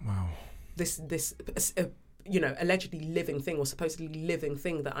 Wow. This allegedly living thing, or supposedly living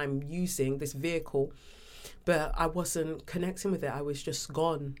thing that I'm using, this vehicle, but I wasn't connecting with it. I was just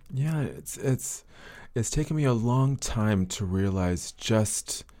gone. Yeah, it's taken me a long time to realize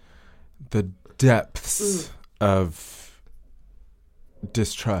just the depths of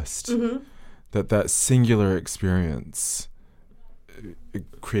distrust that singular experience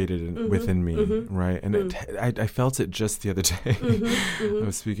created within me, right? And I felt it just the other day. I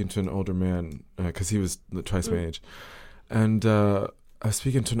was speaking to an older man, because he was twice my age, and I was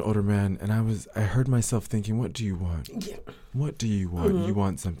speaking to an older man, and I heard myself thinking, what do you want? Yeah. What do you want? You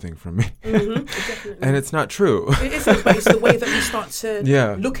want something from me. And it's not true. It isn't, but it's the way that we start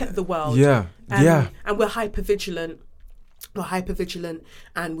to look at the world. Yeah. And we're hypervigilant.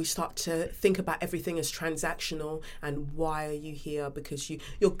 And we start to think about everything as transactional. And why are you here? Because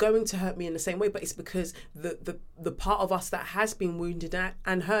you're going to hurt me in the same way, but it's because the part of us that has been wounded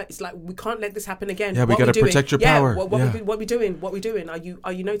and hurt, it's like, we can't let this happen again. Yeah, we got to protect your power. What we doing?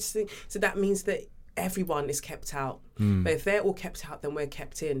 Are you noticing? So that means that everyone is kept out. But if they're all kept out, then we're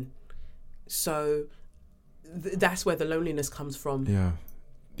kept in. So that's where the loneliness comes from.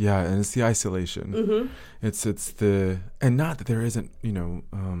 Yeah, and it's the isolation. It's and not that there isn't,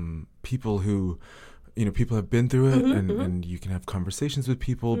 people who, people have been through it, and you can have conversations with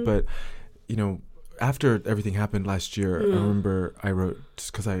people, but, after everything happened last year, I remember I wrote,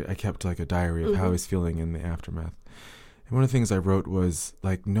 just because I kept like a diary of how I was feeling in the aftermath. And one of the things I wrote was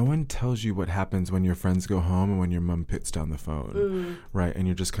like, no one tells you what happens when your friends go home and when your mom puts down the phone, right? And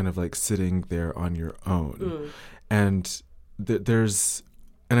you're just kind of like sitting there on your own. And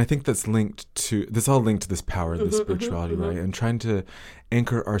and I think that's all linked to this power and this spirituality, right? And trying to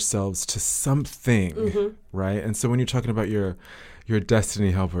anchor ourselves to something, right? And so when you're talking about your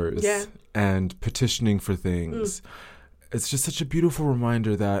destiny helpers and petitioning for things, it's just such a beautiful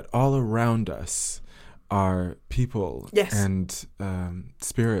reminder that all around us are people and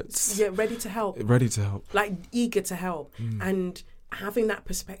spirits. Yeah, ready to help. Like eager to help. And having that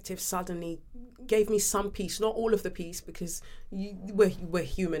perspective suddenly gave me some peace, not all of the peace, because we're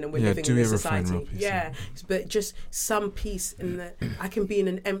human and we're living in this society. But just some peace in that I can be in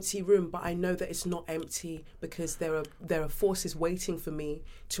an empty room, but I know that it's not empty because there are forces waiting for me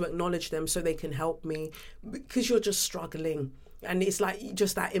to acknowledge them so they can help me, because you're just struggling. And it's like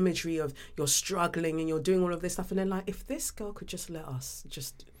just that imagery of you're struggling and you're doing all of this stuff, and then like, if this girl could just let us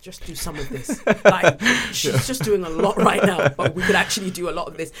just do some of this, like she's just doing a lot right now, but we could actually do a lot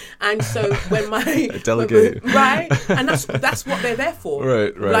of this. And so when delegate, right, and that's what they're there for,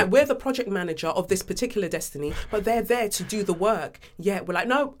 right. Like, we're the project manager of this particular destiny, but they're there to do the work. Yeah, we're like,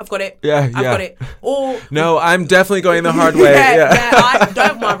 no, I've got it. I've got it. Or no, I'm definitely going the hard way.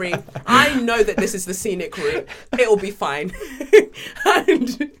 Don't worry. I know that this is the scenic route. It'll be fine.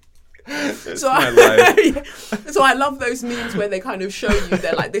 And so I love those memes where they kind of show you,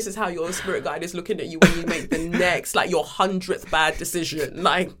 they're like, this is how your spirit guide is looking at you when you make the next, like, your 100th bad decision.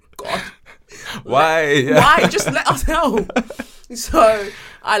 Like, God, why? Just let us help. So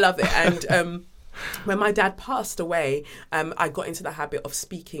I love it. And when my dad passed away, I got into the habit of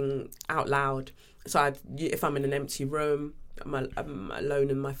speaking out loud. So if I'm in an empty room, I'm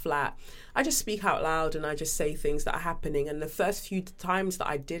alone in my flat, I just speak out loud and I just say things that are happening. And the first few times that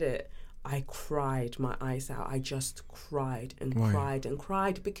I did it, I cried my eyes out. I just cried and cried and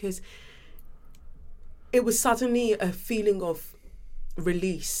cried, because it was suddenly a feeling of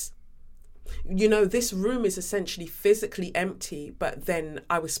release. You know, this room is essentially physically empty, but then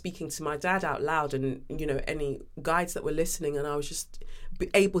I was speaking to my dad out loud, and, you know, any guides that were listening, and I was just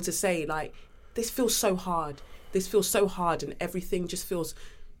able to say, like, this feels so hard. This feels so hard, and everything just feels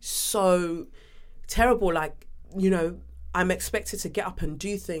so terrible. Like, you know, I'm expected to get up and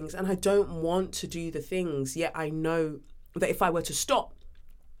do things, and I don't want to do the things, yet I know that if I were to stop,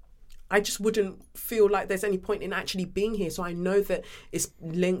 I just wouldn't feel like there's any point in actually being here. So I know that it's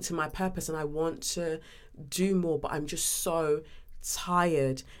linked to my purpose and I want to do more, but I'm just so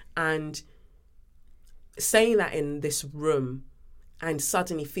tired. And saying that in this room and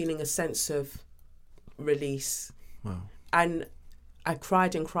suddenly feeling a sense of release. Wow. And I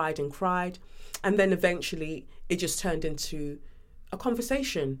cried and cried and cried. And then eventually it just turned into a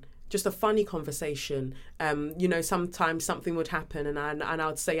conversation. Just a funny conversation. You know, sometimes something would happen and I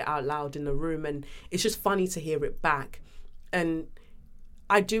would say it out loud in the room, and it's just funny to hear it back. And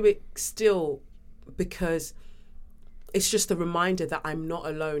I do it still because it's just a reminder that I'm not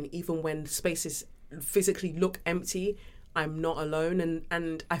alone. Even when spaces physically look empty, I'm not alone.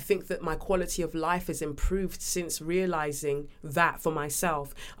 And I think that my quality of life has improved since realising that for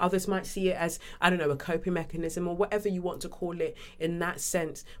myself. Others might see it as, I don't know, a coping mechanism or whatever you want to call it in that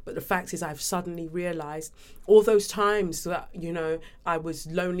sense. But the fact is, I've suddenly realised all those times that, you know, I was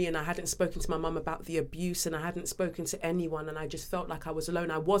lonely and I hadn't spoken to my mum about the abuse and I hadn't spoken to anyone and I just felt like I was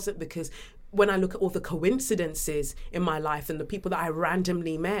alone. I wasn't, because when I look at all the coincidences in my life and the people that I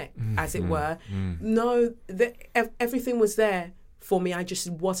randomly met, as it were, no, everything was there for me. I just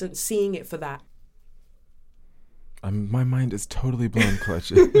wasn't seeing it for that. My mind is totally blown,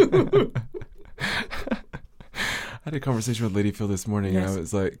 Kelechi. I had a conversation with Lady Phil this morning, and I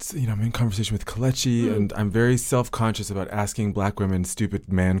was like, you know, I'm in conversation with Kelechi, and I'm very self-conscious about asking Black women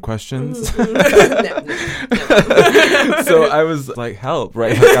stupid man questions. So I was like, help,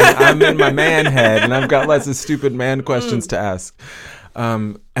 right? Like, I'm in my man head, and I've got lots of stupid man questions to ask.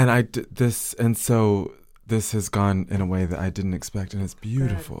 So this has gone in a way that I didn't expect, and it's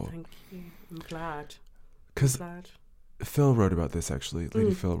beautiful. Thank you. I'm glad. Because Phil wrote about this, actually.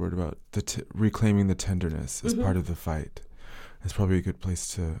 Lady Phil wrote about reclaiming the tenderness as part of the fight. It's probably a good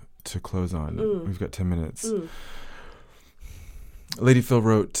place to close on. We've got 10 minutes. Lady Phil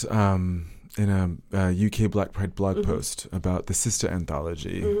wrote in a UK Black Pride blog post about the Sister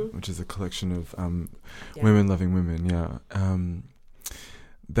Anthology, which is a collection of women loving women,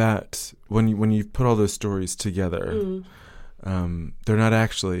 that when you put all those stories together, they're not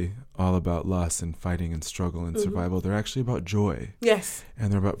actually all about loss and fighting and struggle and survival. They're actually about joy. Yes.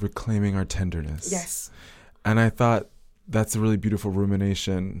 And they're about reclaiming our tenderness. Yes. And I thought that's a really beautiful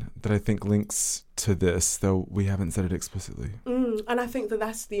rumination that I think links to this, though we haven't said it explicitly. And I think that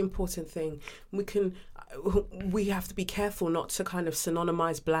that's the important thing. We have to be careful not to kind of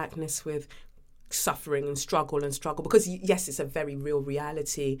synonymize blackness with suffering and struggle, because yes, it's a very real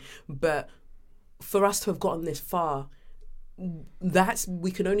reality, but for us to have gotten this far,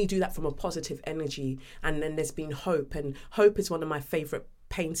 we can only do that from a positive energy. And then there's been hope, and hope is one of my favorite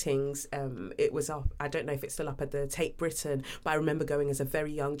paintings. It was up, I don't know if it's still up at the Tate Britain, but I remember going as a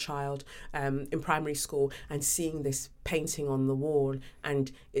very young child in primary school and seeing this painting on the wall,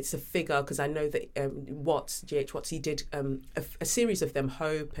 and it's a figure, because I know that G.H. Watts, he did a series of them,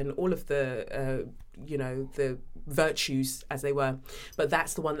 hope and all of the the virtues as they were, but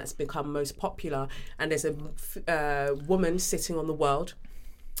that's the one that's become most popular. And there's a woman sitting on the world,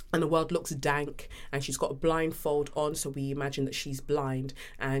 and the world looks dank, and she's got a blindfold on, so we imagine that she's blind.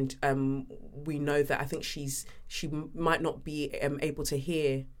 And we know that I think she might not be able to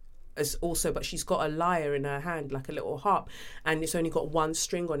hear as also, but she's got a lyre in her hand, like a little harp, and it's only got one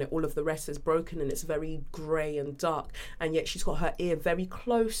string on it. All of the rest is broken, and it's very grey and dark, and yet she's got her ear very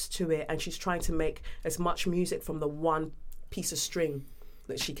close to it, and she's trying to make as much music from the one piece of string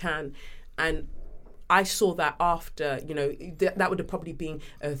that she can. And I saw that after, that would have probably been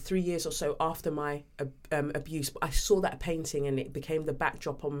 3 years or so after my abuse. But I saw that painting, and it became the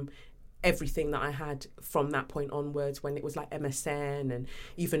backdrop on everything that I had from that point onwards, when it was like MSN, and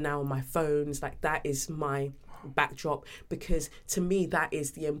even now on my phones, like that is my backdrop, because to me that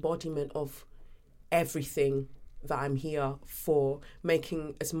is the embodiment of everything that I'm here for,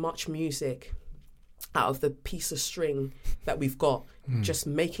 making as much music out of the piece of string that we've got, just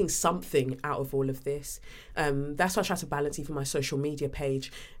making something out of all of this. That's why I try to balance even my social media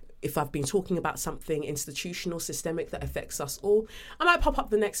page. If I've been talking about something institutional, systemic that affects us all, I might pop up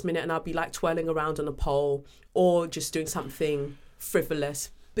the next minute and I'll be like twirling around on a pole or just doing something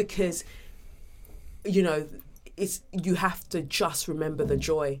frivolous, because, you have to just remember the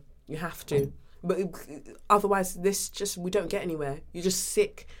joy. You have to. But otherwise, we don't get anywhere. You're just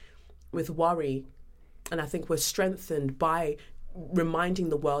sick with worry. And I think we're strengthened by reminding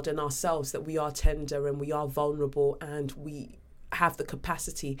the world and ourselves that we are tender and we are vulnerable and we have the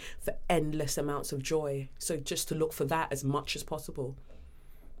capacity for endless amounts of joy. So just to look for that as much as possible.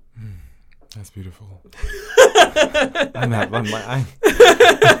 That's beautiful. I'm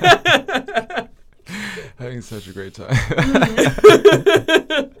having such a great time.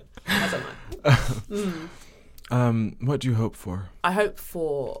 What do you hope for? I hope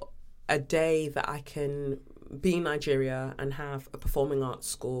for a day that I can be in Nigeria and have a performing arts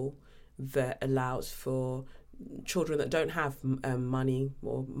school that allows for children that don't have money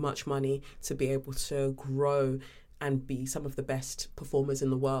or much money to be able to grow and be some of the best performers in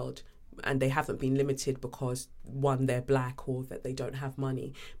the world. And they haven't been limited because, one, they're black or that they don't have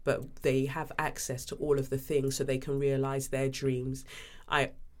money, but they have access to all of the things so they can realise their dreams.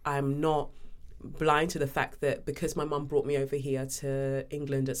 I'm not blind to the fact that because my mum brought me over here to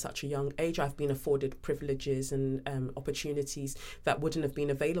England at such a young age, I've been afforded privileges and opportunities that wouldn't have been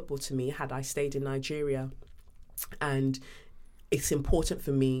available to me had I stayed in Nigeria. And it's important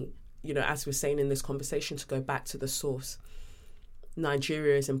for me, you know, as we're saying in this conversation, to go back to the source.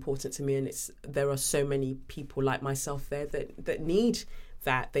 Nigeria is important to me, and there are so many people like myself there that need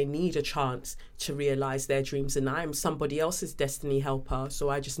that. They need a chance to realise their dreams, and I'm somebody else's destiny helper, so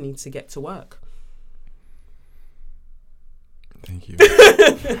I just need to get to work. Thank you.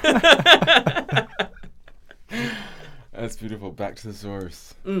 That's beautiful. Back to the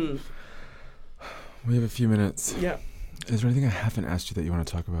source. We have a few minutes. Yeah. Is there anything I haven't asked you that you want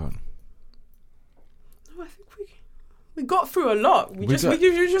to talk about? No, I think we got through a lot. We just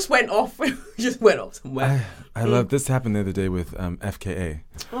went off. We just went off somewhere. I love this. Happened the other day with FKA.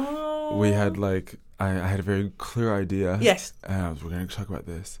 Oh. We had I had a very clear idea. Yes. And we're going to talk about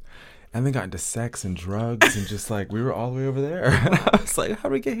this. And then got into sex and drugs and just we were all the way over there. And I was like, how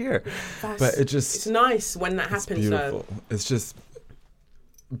do we get here? But it's nice when that happens. Beautiful. Though. It's just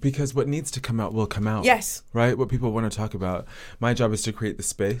because what needs to come out will come out. Yes. Right? What people want to talk about. My job is to create the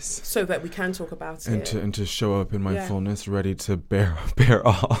space. So that we can talk about it. And to show up in my fullness, ready to bear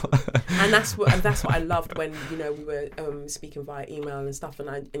all. And that's what I loved when, you know, we were speaking via email and stuff,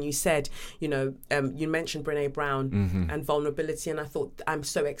 and you said, you know, you mentioned Brené Brown and vulnerability, and I thought, I'm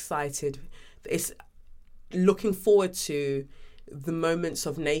so excited. It's looking forward to the moments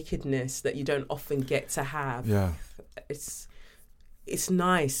of nakedness that you don't often get to have. Yeah. It's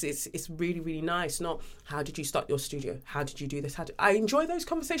nice. It's really, really nice. Not how did you start your studio? How did you do this? I enjoy those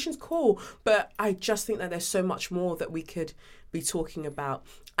conversations, cool. But I just think that there's so much more that we could be talking about.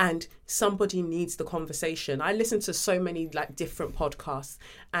 And somebody needs the conversation. I listen to so many different podcasts,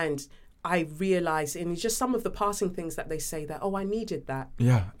 and I realize in just some of the passing things that they say that, I needed that.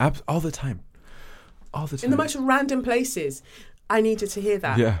 Yeah, all the time. All the time. In the most random places. I needed to hear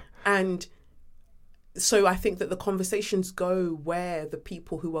that. Yeah. And so I think that the conversations go where the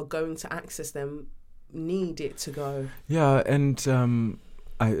people who are going to access them need it to go. Yeah, and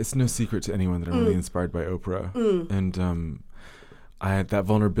it's no secret to anyone that I'm really inspired by Oprah. And I had that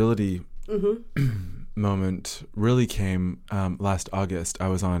vulnerability moment really came last August. I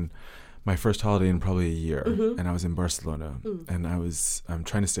was on my first holiday in probably a year, and I was in Barcelona, and I was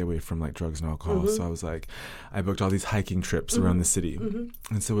trying to stay away from like drugs and alcohol. So I was like, I booked all these hiking trips around the city,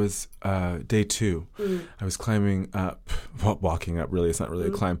 and so it was day 2. I was climbing up, walking up. Really, it's not really a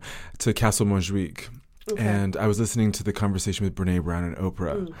climb, to Castle Montjuic. Okay. And I was listening to the conversation with Brené Brown and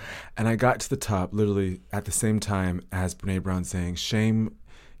Oprah, and I got to the top literally at the same time as Brené Brown saying, "Shame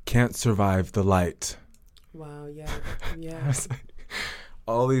can't survive the light." Wow! Yeah. I was like,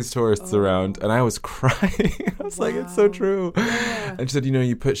 all these tourists around, and I was crying. I was like, it's so true. Yeah. And she said, you know,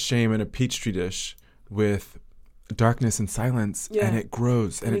 you put shame in a Peachtree dish with darkness and silence, and it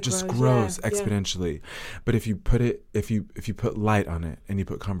grows, and it just grows exponentially. Yeah. But if you put light on it and you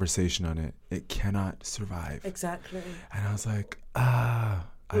put conversation on it, it cannot survive. Exactly. And I was like, I've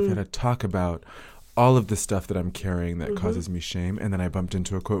got to talk about all of the stuff that I'm carrying that causes me shame. And then I bumped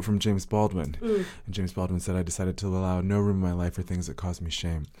into a quote from James Baldwin. And James Baldwin said, I decided to allow no room in my life for things that cause me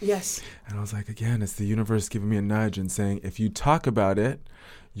shame. Yes. And I was like, again, it's the universe giving me a nudge and saying, if you talk about it,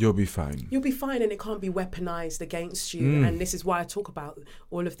 you'll be fine. You'll be fine, and it can't be weaponized against you. And this is why I talk about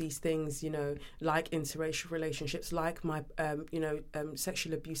all of these things, you know, like interracial relationships, like my,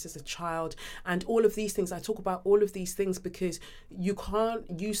 sexual abuse as a child, and all of these things. I talk about all of these things because you can't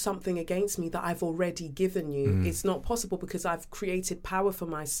use something against me that I've already given you. It's not possible because I've created power for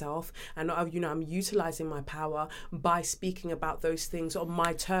myself, and I'm utilizing my power by speaking about those things on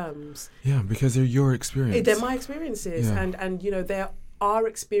my terms. Yeah, because they're your experience. They're my experiences, and you know, they're our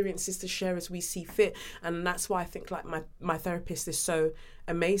experiences to share as we see fit. And that's why I think like my therapist is so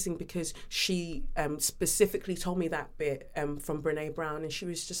amazing, because she specifically told me that bit from Brene Brown, and she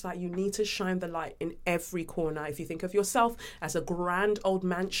was just like, you need to shine the light in every corner. If you think of yourself as a grand old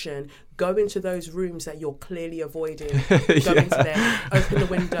mansion, go into those rooms that you're clearly avoiding. Go into there, open the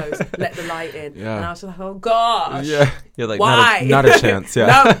windows, let the light in. Yeah. And I was like, oh gosh. Yeah. You're like, why? Not a chance. Yeah.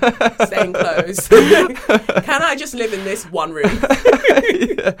 No, staying close. Can I just live in this one room?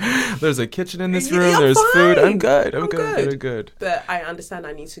 Yeah. There's a kitchen in this room. Yeah, There's fine. food. I'm good. I'm good. But I understand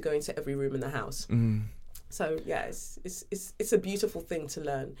I need to go into every room in the house. So yeah, it's a beautiful thing to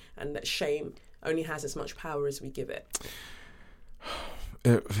learn, and that shame only has as much power as we give it.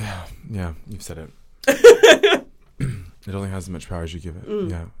 Yeah, you've said it. It only has as much power as you give it.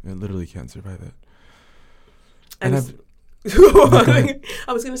 Yeah, it literally can't survive it. And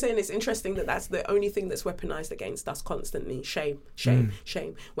I was going to say, and it's interesting that that's the only thing that's weaponized against us constantly. Shame.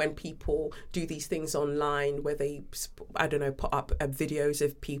 When people do these things online, where they, I don't know, put up videos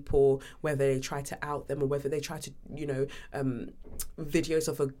of people, whether they try to out them or whether they try to, videos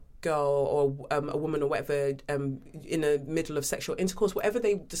of a girl or a woman or whatever in the middle of sexual intercourse, whatever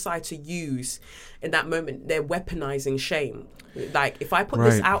they decide to use in that moment, they're weaponizing shame. Like, if I put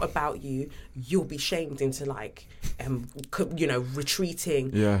this out about you, you'll be shamed into like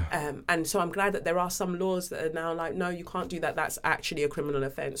retreating. And so I'm glad that there are some laws that are now like, no, you can't do that, that's actually a criminal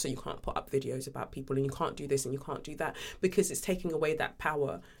offense, so you can't put up videos about people, and you can't do this and you can't do that, because it's taking away that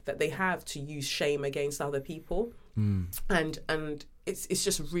power that they have to use shame against other people. And it's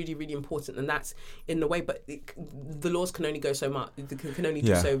just really, really important, and that's in the way. But the laws can only go so much. Can only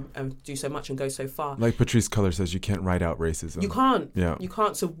do so much and go so far. Like Patrisse Cullors says, you can't write out racism. You can't. Yeah. You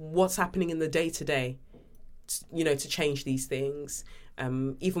can't. So what's happening in the day to day, to change these things?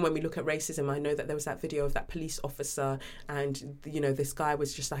 Even when we look at racism, I know that there was that video of that police officer, and this guy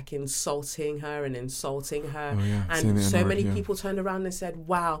was just like insulting her, and so many people turned around and said,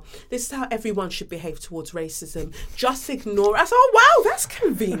 wow, this is how everyone should behave towards racism, just ignore it. I thought, oh wow, that's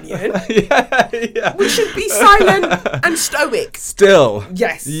convenient. Yeah. We should be silent and stoic still.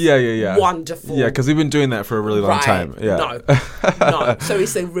 Yes. Yeah Wonderful. Yeah, because we've been doing that for a really long time. Yeah. No. So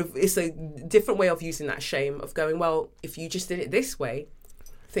it's a different way of using that shame, of going, well, if you just did it this way,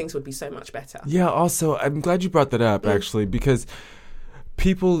 things would be so much better. Yeah, also, I'm glad you brought that up, actually, because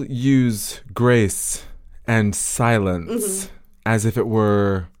people use grace and silence as if it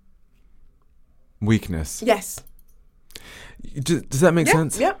were weakness. Yes. Does that make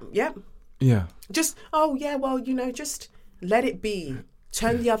sense? Yep. Yeah. Just, just let it be.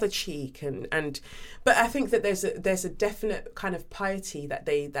 Turn the other cheek, but I think that there's a definite kind of piety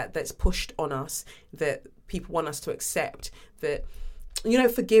that's pushed on us, that people want us to accept, that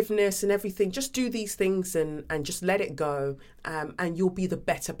forgiveness and everything. Just do these things and just let it go, and you'll be the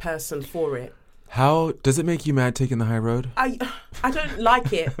better person for it. How does it make you mad taking the high road? I don't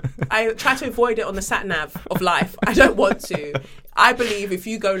like it. I try to avoid it on the sat nav of life. I don't want to. I believe if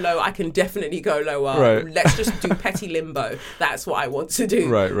you go low, I can definitely go lower. Right. Let's just do petty limbo. That's what I want to do.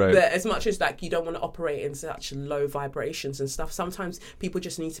 Right. But as much as you don't want to operate in such low vibrations and stuff, sometimes people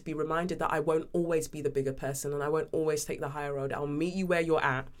just need to be reminded that I won't always be the bigger person, and I won't always take the higher road. I'll meet you where you're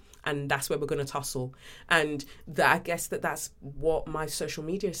at, and that's where we're going to tussle. And I guess that's what my social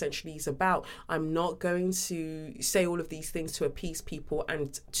media essentially is about. I'm not going to say all of these things to appease people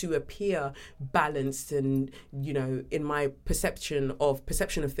and to appear balanced and, in my perception of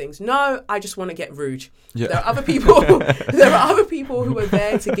things. No, I just want to get rude. Yeah. There are other people who are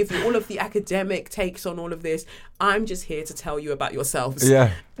there to give you all of the academic takes on all of this. I'm just here to tell you about yourselves.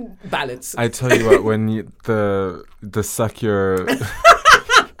 Yeah. Balance. I tell you what, when the suck your...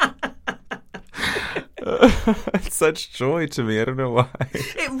 It's such joy to me. I don't know why.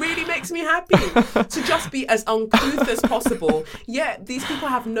 It really makes me happy to just be as uncouth as possible. Yeah, these people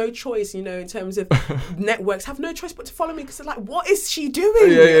have no choice, in terms of networks, have no choice but to follow me, because they're like, what is she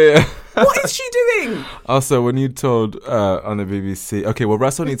doing? Yeah. What is she doing? Also, when you told on the BBC, okay, well,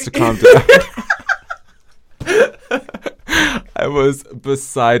 Russell needs to calm down. I was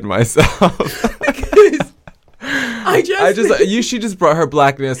beside myself. Because she just brought her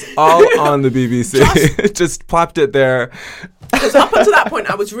blackness all on the BBC. Just plopped it there. Because up until that point,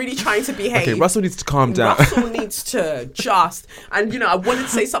 I was really trying to behave. Okay, Russell needs to calm down. Russell needs to just, and I wanted to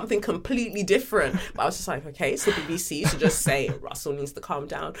say something completely different, but I was just like, okay, it's the BBC, so just say Russell needs to calm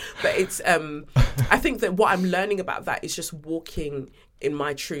down. But it's, I think that what I'm learning about that is just walking in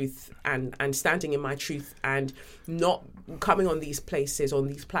my truth and standing in my truth, and not coming on these places, on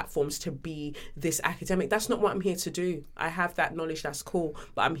these platforms to be this academic. That's not what I'm here to do. I have that knowledge, that's cool,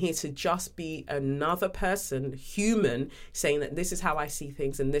 but I'm here to just be another person, human, saying that this is how I see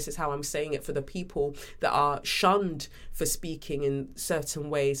things and this is how I'm saying it for the people that are shunned for speaking in certain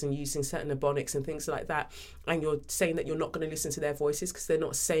ways and using certain ebonics and things like that. And you're saying that you're not going to listen to their voices because they're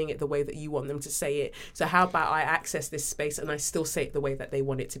not saying it the way that you want them to say it. So how about I access this space and I still say it the way that they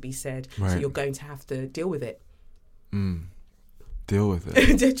want it to be said? Right. So you're going to have to deal with it. Deal with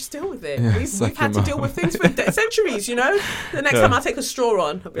it. Just deal with it. Yeah, we've had to deal with things for centuries, you know? The next time I take a straw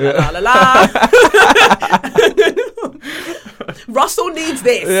on, I'll be like, la la la. Russell needs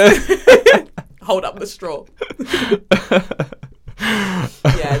this. Hold up the straw.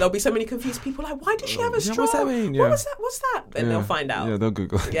 Yeah, there'll be so many confused people like, why did she have a straw? What's that mean? What was that? What's that? Then they'll find out. Yeah, they'll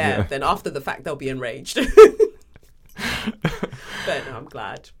Google it. Yeah, then after the fact, they'll be enraged. But no, I'm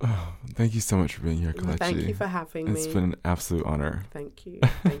glad. Oh, thank you so much for being here, Kelechi. Thank you for having me. It's been an absolute honor. Thank you.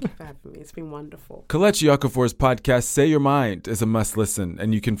 Thank you for having me. It's been wonderful. Kelechi Okafor's podcast, Say Your Mind, is a must listen,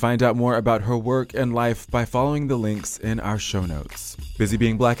 and you can find out more about her work and life by following the links in our show notes. Busy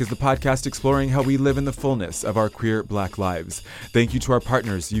Being Black is the podcast exploring how we live in the fullness of our queer Black lives. Thank you to our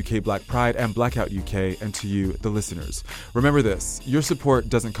partners, UK Black Pride and Blackout UK, and to you, the listeners. Remember this, your support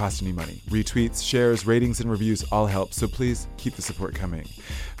doesn't cost any money. Retweets, shares, ratings, and reviews all help, so please keep the support coming.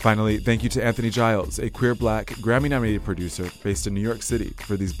 Finally, thank you to Anthony Giles, a queer Black Grammy-nominated producer based in New York City,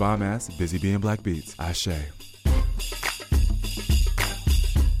 for these bomb-ass Busy Being Black beats. Ashe.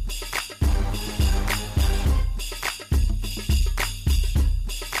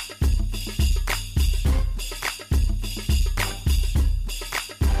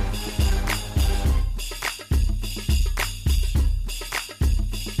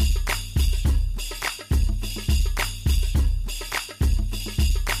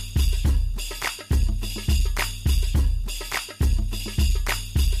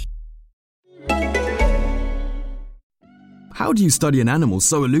 How do you study an animal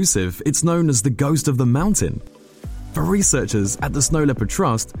so elusive it's known as the ghost of the mountain? For researchers at the Snow Leopard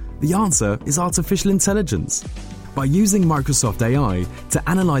Trust, the answer is artificial intelligence. By using Microsoft AI to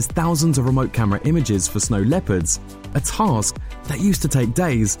analyze thousands of remote camera images for snow leopards, a task that used to take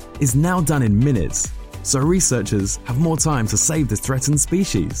days is now done in minutes. So researchers have more time to save this threatened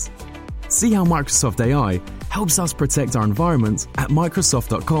species. See how Microsoft AI helps us protect our environment at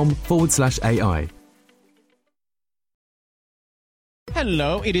Microsoft.com/AI.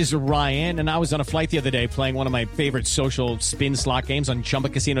 Hello, it is Ryan, and I was on a flight the other day playing one of my favorite social spin slot games on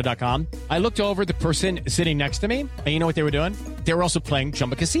ChumbaCasino.com. I looked over at the person sitting next to me, and you know what they were doing? They were also playing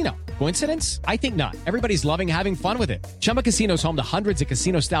Chumba Casino. Coincidence? I think not. Everybody's loving having fun with it. Chumba Casino is home to hundreds of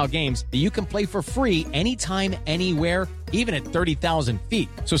casino-style games that you can play for free anytime, anywhere, even at 30,000 feet.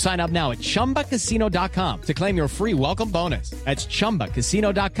 So sign up now at ChumbaCasino.com to claim your free welcome bonus. That's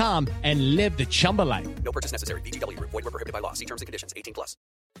ChumbaCasino.com and live the Chumba life. No purchase necessary. VGW. Void where prohibited by law. See terms and conditions. 18+.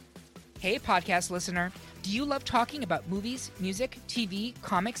 Hey, podcast listener. Do you love talking about movies, music, TV,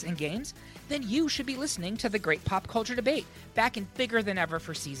 comics, and games? Then you should be listening to The Great Pop Culture Debate, back and bigger than ever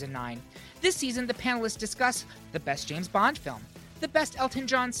for Season 9. This season, the panelists discuss the best James Bond film, the best Elton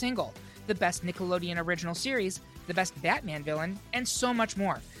John single, the best Nickelodeon original series, the best Batman villain, and so much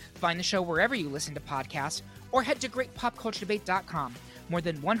more. Find the show wherever you listen to podcasts, or head to greatpopculturedebate.com. More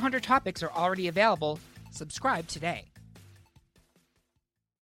than 100 topics are already available. Subscribe today.